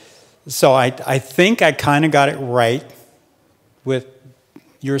 So I think I kind of got it right with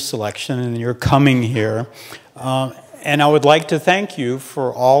your selection and your coming here. And I would like to thank you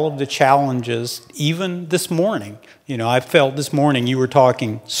for all of the challenges, even this morning. You know, I felt this morning you were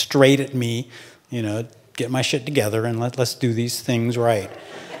talking straight at me, you know, get my shit together and let's do these things right.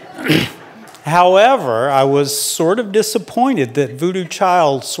 However, I was sort of disappointed that Voodoo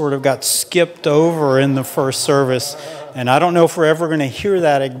Child sort of got skipped over in the first service. And I don't know if we're ever going to hear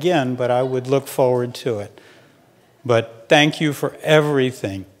that again, but I would look forward to it. But thank you for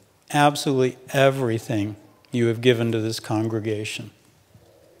everything, absolutely everything you have given to this congregation.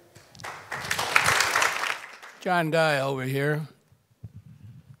 John Guy over here.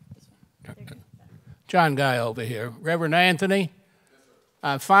 John Guy over here. Reverend Anthony,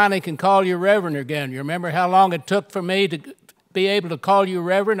 I finally can call you Reverend again. You remember how long it took for me to be able to call you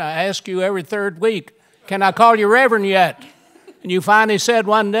Reverend? I ask you every third week, can I call you Reverend yet? And you finally said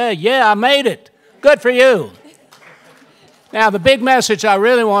one day, yeah, I made it. Good for you. Now, the big message I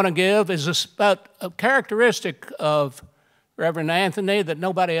really want to give is about a characteristic of Reverend Anthony that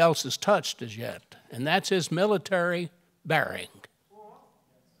nobody else has touched as yet, and that's his military bearing.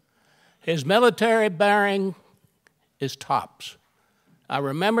 His military bearing is tops. I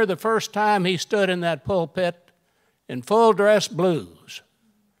remember the first time he stood in that pulpit in full dress blues.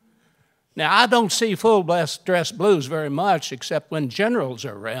 Now, I don't see full dress blues very much except when generals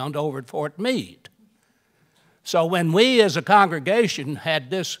are around over at Fort Meade. So when we as a congregation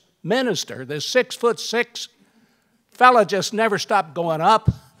had this minister, this 6'6" fella just never stopped going up,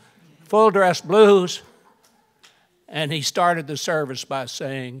 full dress blues, and he started the service by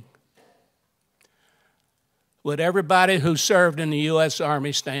saying, would everybody who served in the U.S.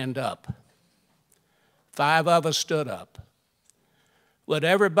 Army stand up? 5 of us stood up. Would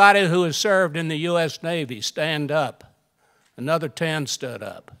everybody who has served in the U.S. Navy stand up? Another 10 stood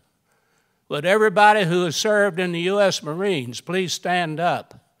up. Would everybody who has served in the U.S. Marines please stand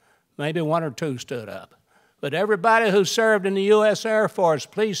up? Maybe 1 or 2 stood up. Would everybody who served in the U.S. Air Force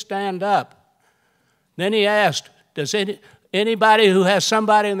please stand up? Then he asked, does anybody who has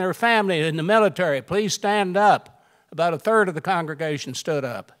somebody in their family in the military please stand up? About 1/3 of the congregation stood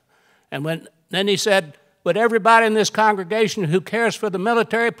up. And then he said, would everybody in this congregation who cares for the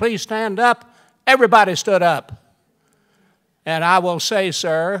military please stand up? Everybody stood up. And I will say,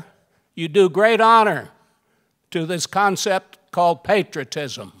 sir, you do great honor to this concept called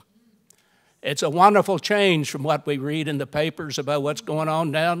patriotism. It's a wonderful change from what we read in the papers about what's going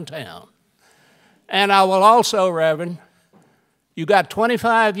on downtown. And I will also, Reverend, you got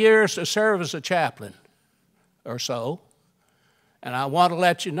 25 years to serve as a chaplain or so, and I want to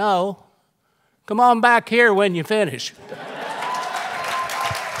let you know, come on back here when you finish.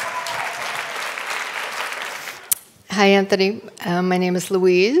 Hi, Anthony. My name is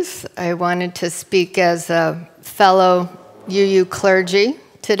Louise. I wanted to speak as a fellow UU clergy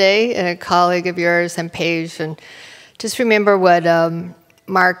today and a colleague of yours and Paige, and just remember what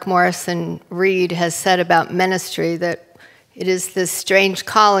Mark Morrison Reed has said about ministry, that it is this strange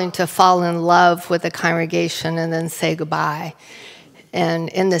calling to fall in love with the congregation and then say goodbye. And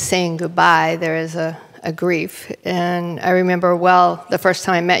in the saying goodbye, there is a grief. And I remember well the first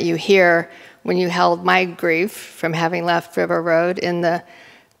time I met you here when you held my grief from having left River Road in the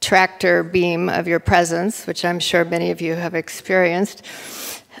tractor beam of your presence, which I'm sure many of you have experienced,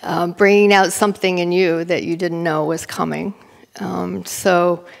 bringing out something in you that you didn't know was coming.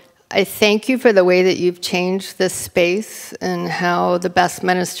 So I thank you for the way that you've changed this space and how the best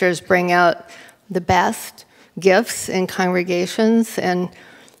ministers bring out the best gifts in congregations, and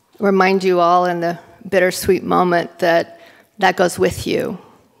remind you all in the bittersweet moment that that goes with you.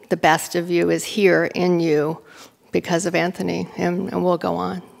 The best of you is here in you because of Anthony, and we'll go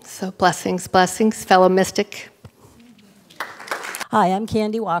on. So blessings, blessings, fellow mystic. Hi, I'm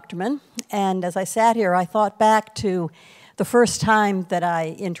Candy Wachterman, and as I sat here, I thought back to the first time that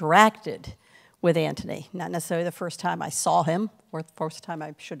I interacted with Anthony. Not necessarily the first time I saw him, or the first time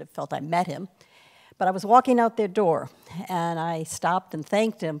I should have felt I met him, but I was walking out their door, and I stopped and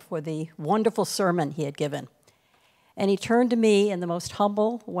thanked him for the wonderful sermon he had given. And he turned to me in the most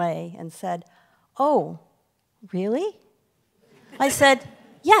humble way and said, "Oh, really?" I said,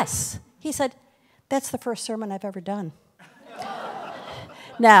 "Yes." He said, "That's the first sermon I've ever done."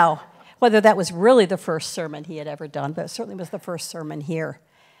 Now, whether that was really the first sermon he had ever done, but it certainly was the first sermon here.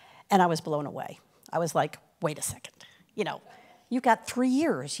 And I was blown away. I was like, wait a second. You know, you've got 3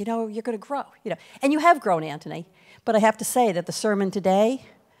 years. You know, you're going to grow. You know, and you have grown, Anthony. But I have to say that the sermon today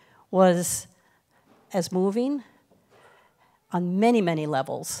was as moving on many, many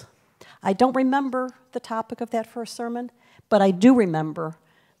levels. I don't remember the topic of that first sermon, but I do remember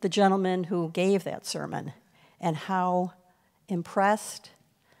the gentleman who gave that sermon and how impressed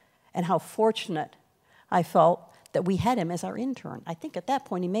and how fortunate I felt that we had him as our intern. I think at that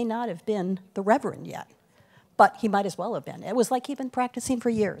point he may not have been the reverend yet, but he might as well have been. It was like he'd been practicing for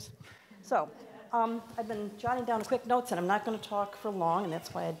years. So I've been jotting down quick notes, and I'm not going to talk for long, and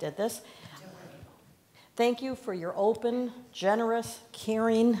that's why I did this. Thank you for your open, generous,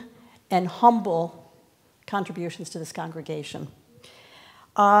 caring, and humble contributions to this congregation.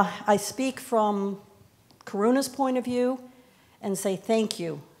 I speak from Karuna's point of view and say thank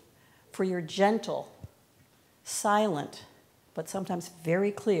you for your gentle, silent, but sometimes very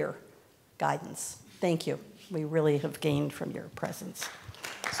clear guidance. Thank you. We really have gained from your presence.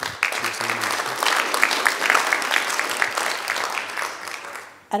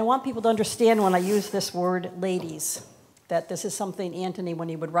 And I want people to understand when I use this word ladies, that this is something Anthony, when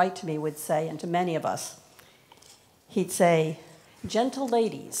he would write to me, would say, and to many of us. He'd say, gentle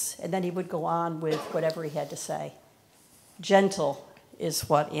ladies, and then he would go on with whatever he had to say. Gentle is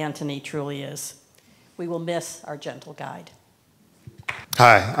what Anthony truly is. We will miss our gentle guide.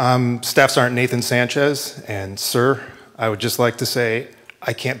 Hi, I'm Staff Sergeant Nathan Sanchez, and sir, I would just like to say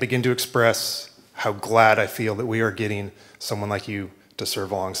I can't begin to express how glad I feel that we are getting someone like you to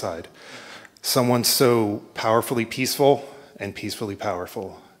serve alongside. Someone so powerfully peaceful and peacefully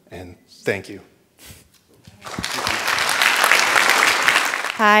powerful, and thank you.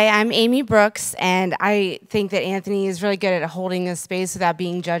 Hi, I'm Amy Brooks, and I think that Anthony is really good at holding a space without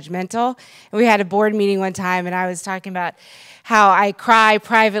being judgmental. And we had a board meeting one time, and I was talking about how I cry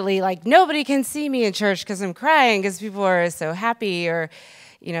privately, like nobody can see me in church because I'm crying because people are so happy, or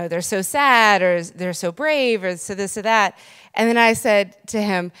you know, they're so sad, or they're so brave, or so this or that. And then I said to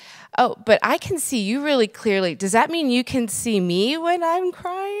him, "Oh, but I can see you really clearly. Does that mean you can see me when I'm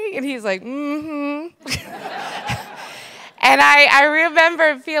crying?" And he's like, "Mm-hmm." And I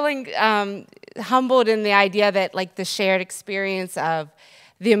remember feeling humbled in the idea that, like, the shared experience of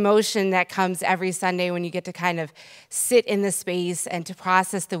the emotion that comes every Sunday when you get to kind of sit in the space and to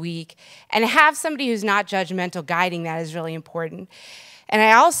process the week and have somebody who's not judgmental guiding that is really important. And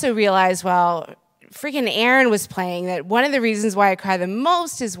I also realized, well, freaking Aaron was playing, that one of the reasons why I cry the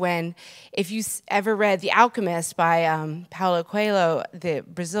most is when, if you ever read The Alchemist by Paulo Coelho, the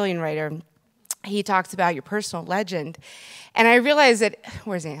Brazilian writer, he talks about your personal legend. And I realized that,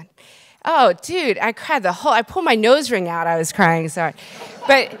 where's Anne? Oh, dude, I cried I pulled my nose ring out. I was crying, sorry.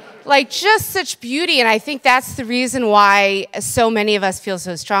 But like just such beauty, and I think that's the reason why so many of us feel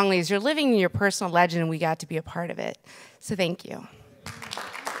so strongly is you're living in your personal legend and we got to be a part of it. So thank you.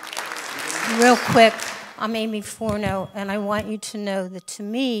 Real quick, I'm Amy Forno, and I want you to know that to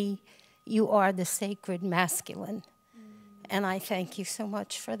me, you are the sacred masculine. And I thank you so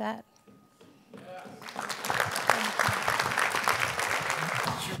much for that.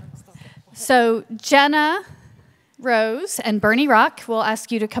 So Jenna Rose and Bernie Rock will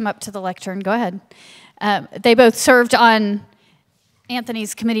ask you to come up to the lectern. Go ahead. They both served on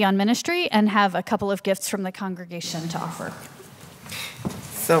Anthony's Committee on Ministry and have a couple of gifts from the congregation to offer.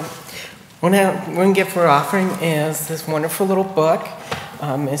 So one gift we're offering is this wonderful little book.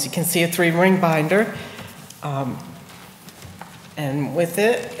 As you can see, a 3-ring binder. And with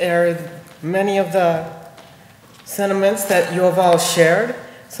it are many of the sentiments that you have all shared.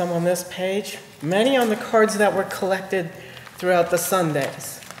 Some on this page, many on the cards that were collected throughout the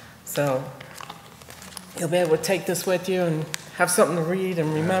Sundays. So you'll be able to take this with you and have something to read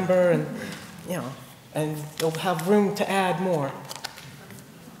and remember, and and you'll have room to add more.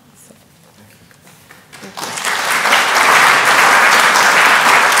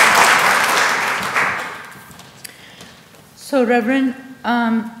 So, Reverend,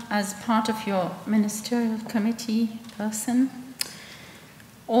 as part of your ministerial committee person,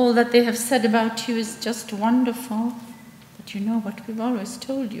 all that they have said about you is just wonderful. But you know what we've always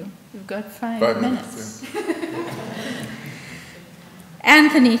told you. You've got 5 minutes.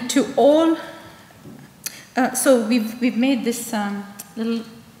 Anthony, to all, so we've made this little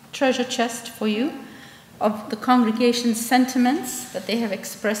treasure chest for you of the congregation's sentiments that they have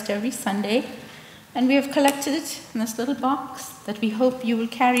expressed every Sunday. And we have collected it in this little box that we hope you will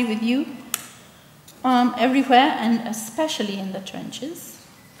carry with you everywhere, and especially in the trenches.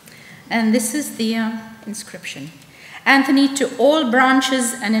 And this is the inscription. Anthony, to all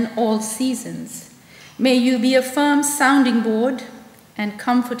branches and in all seasons, may you be a firm sounding board and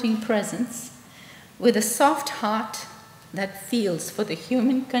comforting presence with a soft heart that feels for the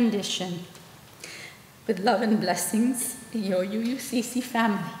human condition. With love and blessings, your UUCC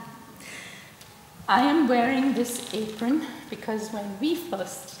family. I am wearing this apron because when we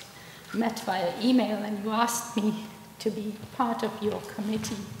first met via email and you asked me to be part of your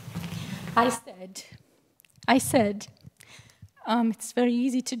committee, I said, it's very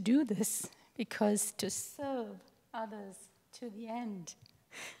easy to do this because to serve others to the end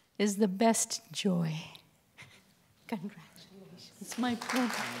is the best joy. Congratulations. It's my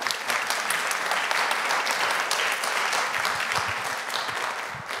pleasure.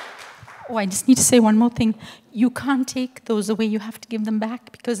 Oh, I just need to say one more thing. You can't take those away. You have to give them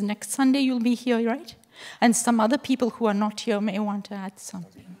back because next Sunday you'll be here, right? And some other people who are not here may want to add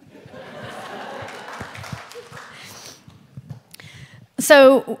something.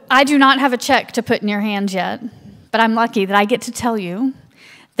 So I do not have a check to put in your hands yet, but I'm lucky that I get to tell you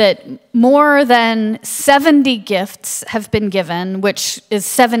that more than 70 gifts have been given, which is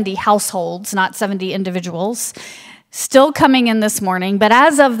 70 households, not 70 individuals, still coming in this morning. But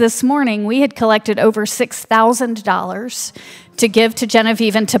as of this morning, we had collected over $6,000 to give to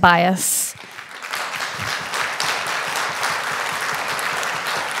Genevieve and Tobias.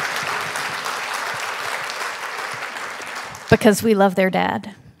 Because we love their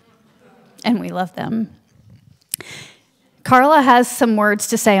dad, and we love them. Carla has some words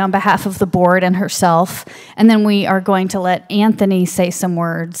to say on behalf of the board and herself, and then we are going to let Anthony say some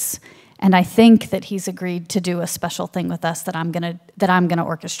words. And I think that he's agreed to do a special thing with us that I'm gonna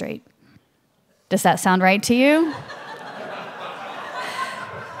orchestrate. Does that sound right to you?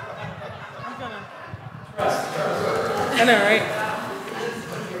 I know, right?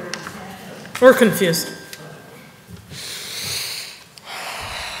 We're confused.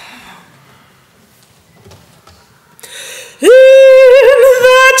 In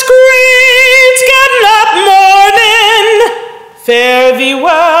that great get-up morning, fare thee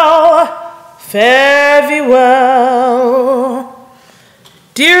well, fare thee well.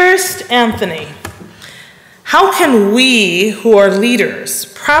 Dearest Anthony, how can we who are leaders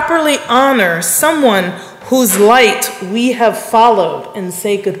properly honor someone whose light we have followed and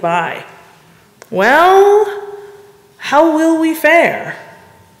say goodbye? Well, how will we fare?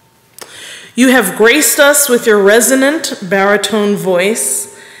 You have graced us with your resonant baritone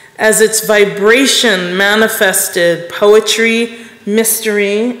voice as its vibration manifested poetry,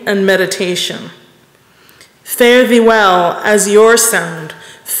 mystery, and meditation. Fare thee well as your sound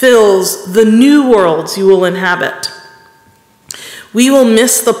fills the new worlds you will inhabit. We will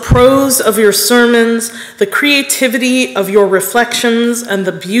miss the prose of your sermons, the creativity of your reflections, and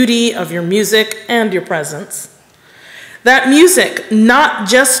the beauty of your music and your presence. That music, not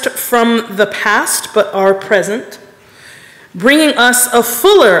just from the past, but our present, bringing us a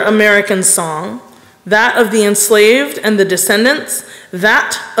fuller American song, that of the enslaved and the descendants,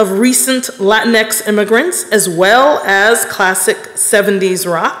 that of recent Latinx immigrants, as well as classic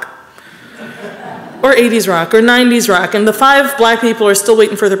 70s rock, or 80s rock, or 90s rock, and the 5 black people are still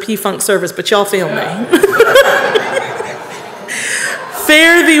waiting for their P-Funk service, but y'all feel me.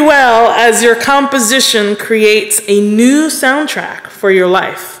 Fare thee well as your composition creates a new soundtrack for your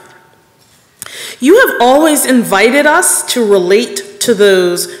life. You have always invited us to relate to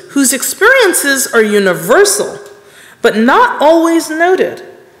those whose experiences are universal, but not always noted.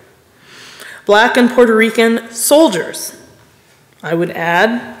 Black and Puerto Rican soldiers. I would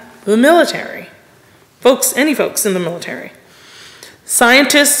add the military. Any folks in the military.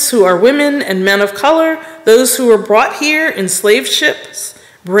 Scientists who are women and men of color, those who were brought here in slave ships,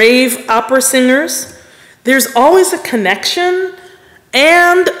 brave opera singers. There's always a connection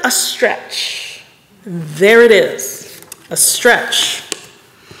and a stretch. There it is, a stretch.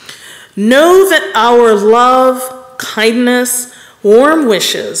 Know that our love, kindness, warm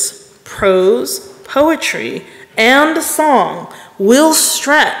wishes, prose, poetry, and song will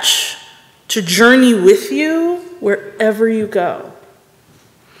stretch to journey with you wherever you go.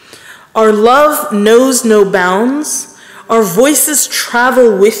 Our love knows no bounds. Our voices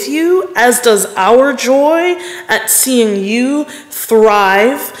travel with you, as does our joy at seeing you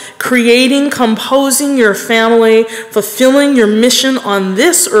thrive, creating, composing your family, fulfilling your mission on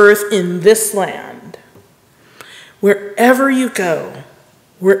this earth in this land. Wherever you go,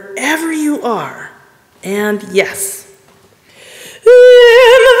 wherever you are, and yes, in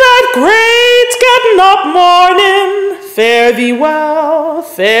that great getting up morning, fare thee well,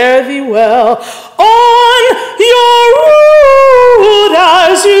 on your route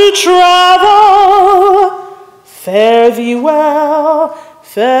as you travel. Fare thee well,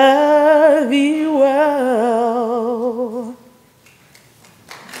 fare thee well.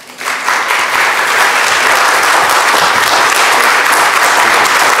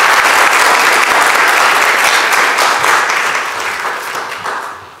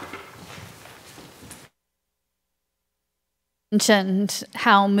 Mentioned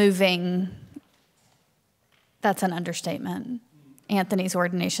how moving, that's an understatement, Anthony's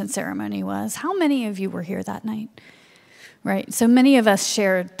ordination ceremony was. How many of you were here that night? Right, so many of us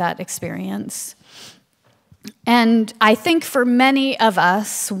shared that experience. And I think for many of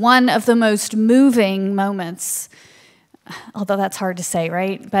us, one of the most moving moments, although that's hard to say,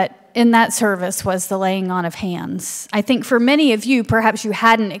 right? But in that service was the laying on of hands. I think for many of you, perhaps you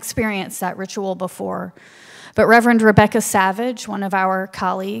hadn't experienced that ritual before. But Reverend Rebecca Savage, one of our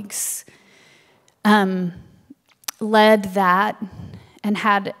colleagues, led that and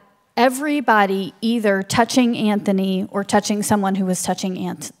had everybody either touching Anthony or touching someone who was touching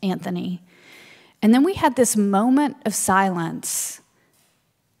Anthony. And then we had this moment of silence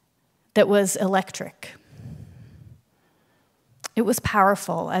that was electric. It was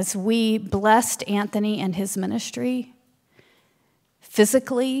powerful as we blessed Anthony and his ministry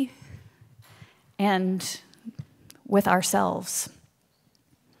physically and with ourselves.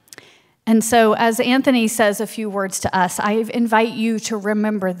 And so as Anthony says a few words to us, I invite you to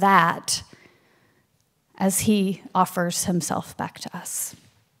remember that as he offers himself back to us.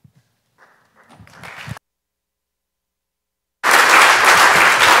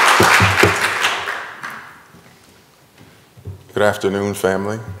 Good afternoon,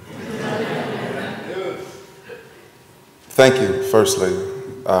 family. Thank you, firstly,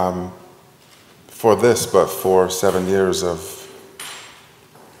 for this, but for 7 years of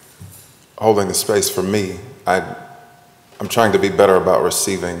holding the space for me. I'm trying to be better about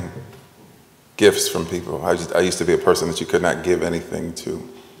receiving gifts from people. I used to be a person that you could not give anything to.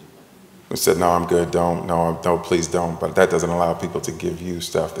 Who said, no, I'm good, don't, no, please don't. But that doesn't allow people to give you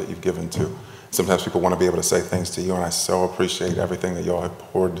stuff that you've given to. Sometimes people want to be able to say things to you, and I so appreciate everything that y'all have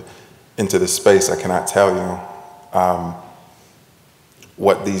poured into this space. I cannot tell you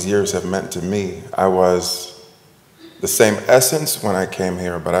what these years have meant to me. I was the same essence when I came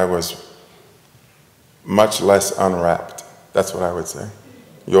here, but I was much less unwrapped. That's what I would say.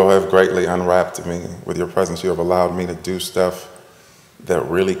 You all have greatly unwrapped me with your presence. You have allowed me to do stuff that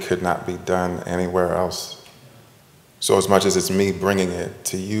really could not be done anywhere else. So as much as it's me bringing it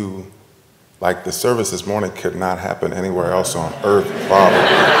to you, like the service this morning could not happen anywhere else on earth, probably.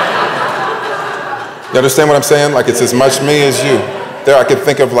 You understand what I'm saying? Like it's as much me as you. There, I could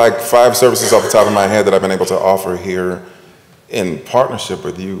think of like 5 services off the top of my head that I've been able to offer here in partnership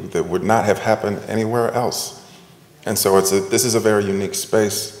with you that would not have happened anywhere else. And so this is a very unique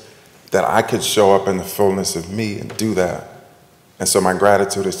space that I could show up in the fullness of me and do that. And so my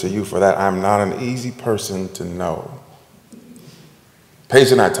gratitude is to you for that. I'm not an easy person to know.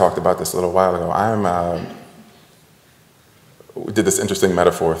 Paige and I talked about this a little while ago. We did this interesting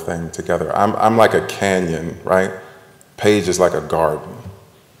metaphor thing together. I'm like a canyon, right? Paige is like a garden.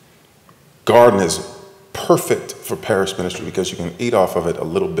 Garden is perfect for parish ministry because you can eat off of it a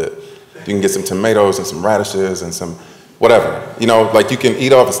little bit. You can get some tomatoes and some radishes and some whatever. You know, like you can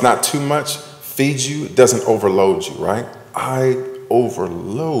eat off, it's not too much, feeds you, it doesn't overload you, right? I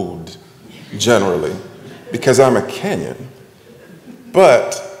overload generally because I'm a canyon.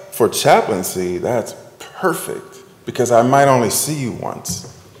 But for chaplaincy, that's perfect because I might only see you once.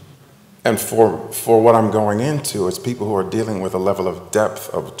 And for what I'm going into, it's people who are dealing with a level of depth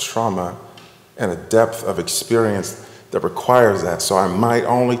of trauma and a depth of experience that requires that. So I might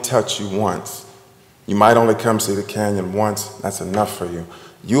only touch you once. You might only come see the canyon once. That's enough for you.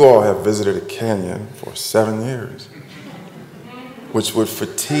 You all have visited a canyon for 7 years, which would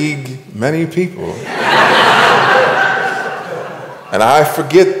fatigue many people. And I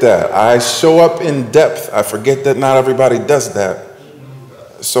forget that. I show up in depth. I forget that not everybody does that.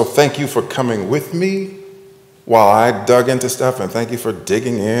 So thank you for coming with me while I dug into stuff, and thank you for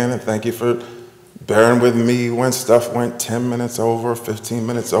digging in, and thank you for bearing with me when stuff went 10 minutes over, 15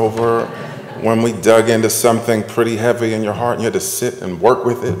 minutes over, when we dug into something pretty heavy in your heart and you had to sit and work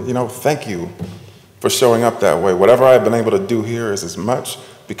with it. You know, thank you for showing up that way. Whatever I've been able to do here is as much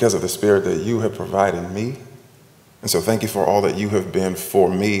because of the spirit that you have provided me. And so thank you for all that you have been for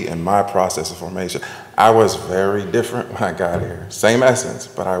me in my process of formation. I was very different when I got here. Same essence,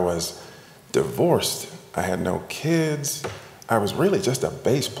 but I was divorced. I had no kids. I was really just a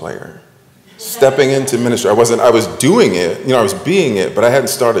bass player. Stepping into ministry, I was doing it, you know, I was being it, but I hadn't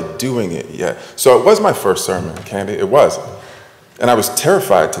started doing it yet. So it was my first sermon, Candy, it was. And I was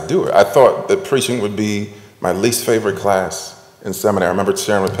terrified to do it. I thought that preaching would be my least favorite class in seminary. I remember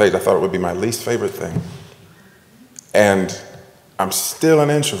sharing with Paige, I thought it would be my least favorite thing. And I'm still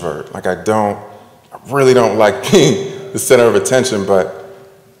an introvert. Like I really don't like being the center of attention, but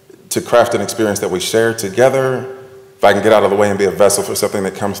to craft an experience that we share together, if I can get out of the way and be a vessel for something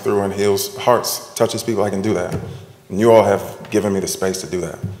that comes through and heals hearts, touches people, I can do that. And you all have given me the space to do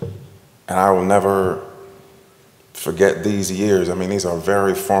that. And I will never forget these years. I mean, these are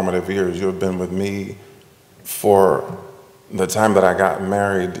very formative years. You have been with me for the time that I got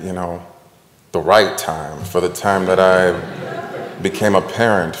married, you know, the right time, for the time that I became a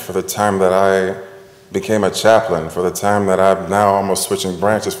parent, for the time that I became a chaplain, for the time that I'm now almost switching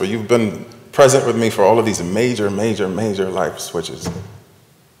branches, for you've been present with me for all of these major life switches,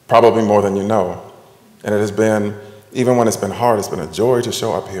 probably more than you know. And it has been, even when it's been hard, it's been a joy to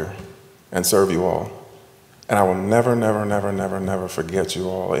show up here and serve you all. And I will never forget you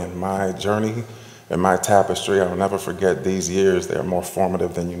all in my journey, in my tapestry. I will never forget these years. They are more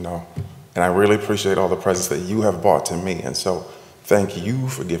formative than you know. And I really appreciate all the presence that you have brought to me. And so thank you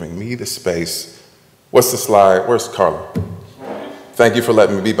for giving me the space. What's the slide? Where's Carla? Thank you for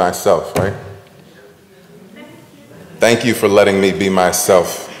letting me be myself, right? Thank you for letting me be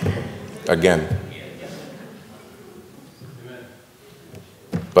myself again.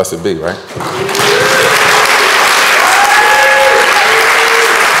 Blessed be, right?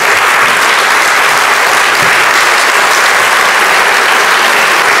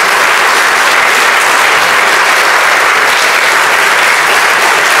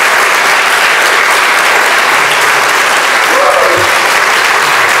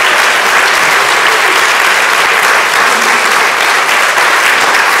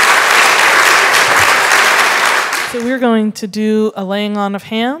 We're going to do a laying on of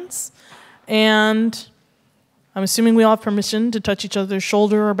hands, and I'm assuming we all have permission to touch each other's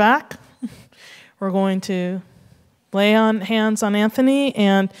shoulder or back. We're going to lay on hands on Anthony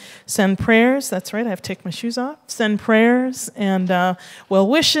and send prayers. That's right, I have to take my shoes off. Send prayers and well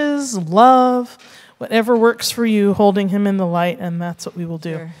wishes, love, whatever works for you, holding him in the light, and that's what we will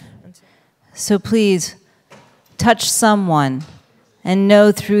do. So please, touch someone and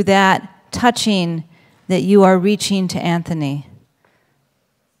know through that touching that you are reaching to Anthony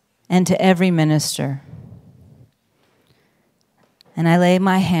and to every minister. And I lay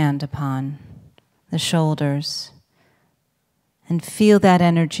my hand upon the shoulders and feel that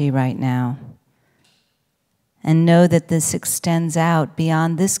energy right now. And know that this extends out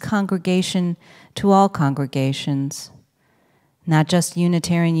beyond this congregation to all congregations, not just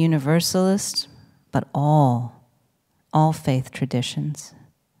Unitarian Universalists, but all faith traditions.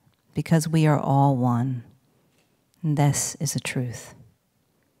 Because we are all one. And this is a truth.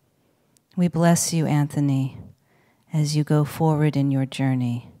 We bless you, Anthony, as you go forward in your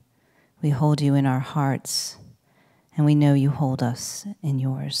journey. We hold you in our hearts, and we know you hold us in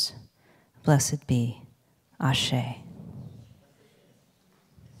yours. Blessed be. Ashe.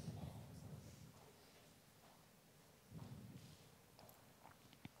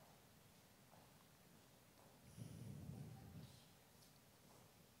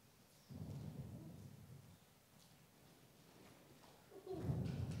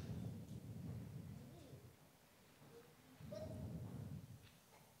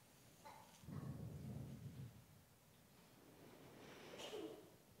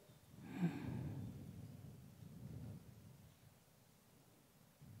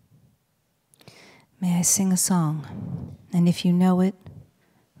 May I sing a song? And if you know it,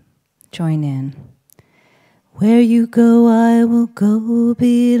 join in. Where you go, I will go,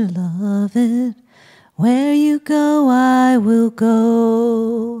 beloved. Where you go, I will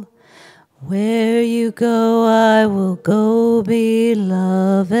go. Where you go, I will go,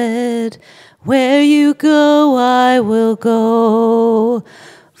 beloved. Where you go, I will go.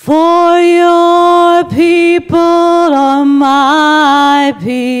 For your people are my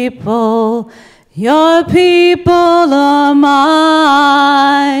people. Your people are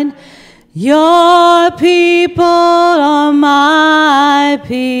mine. Your people are my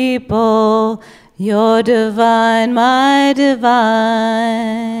people. You're divine, my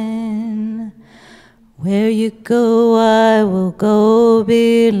divine. Where you go, I will go,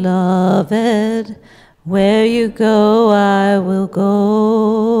 beloved. Where you go, I will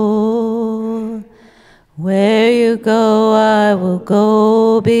go. Where you go, I will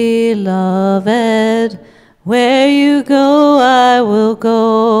go, beloved. Where you go, I will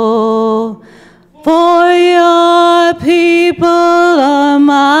go. For your people are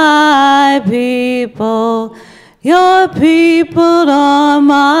my people. Your people are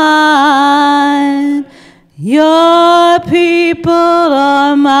mine. Your people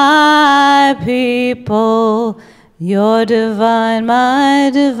are my people. You're divine, my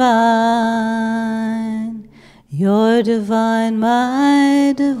divine. You're divine,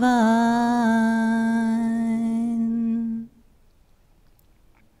 my divine.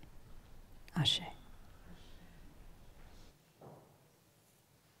 Ashe.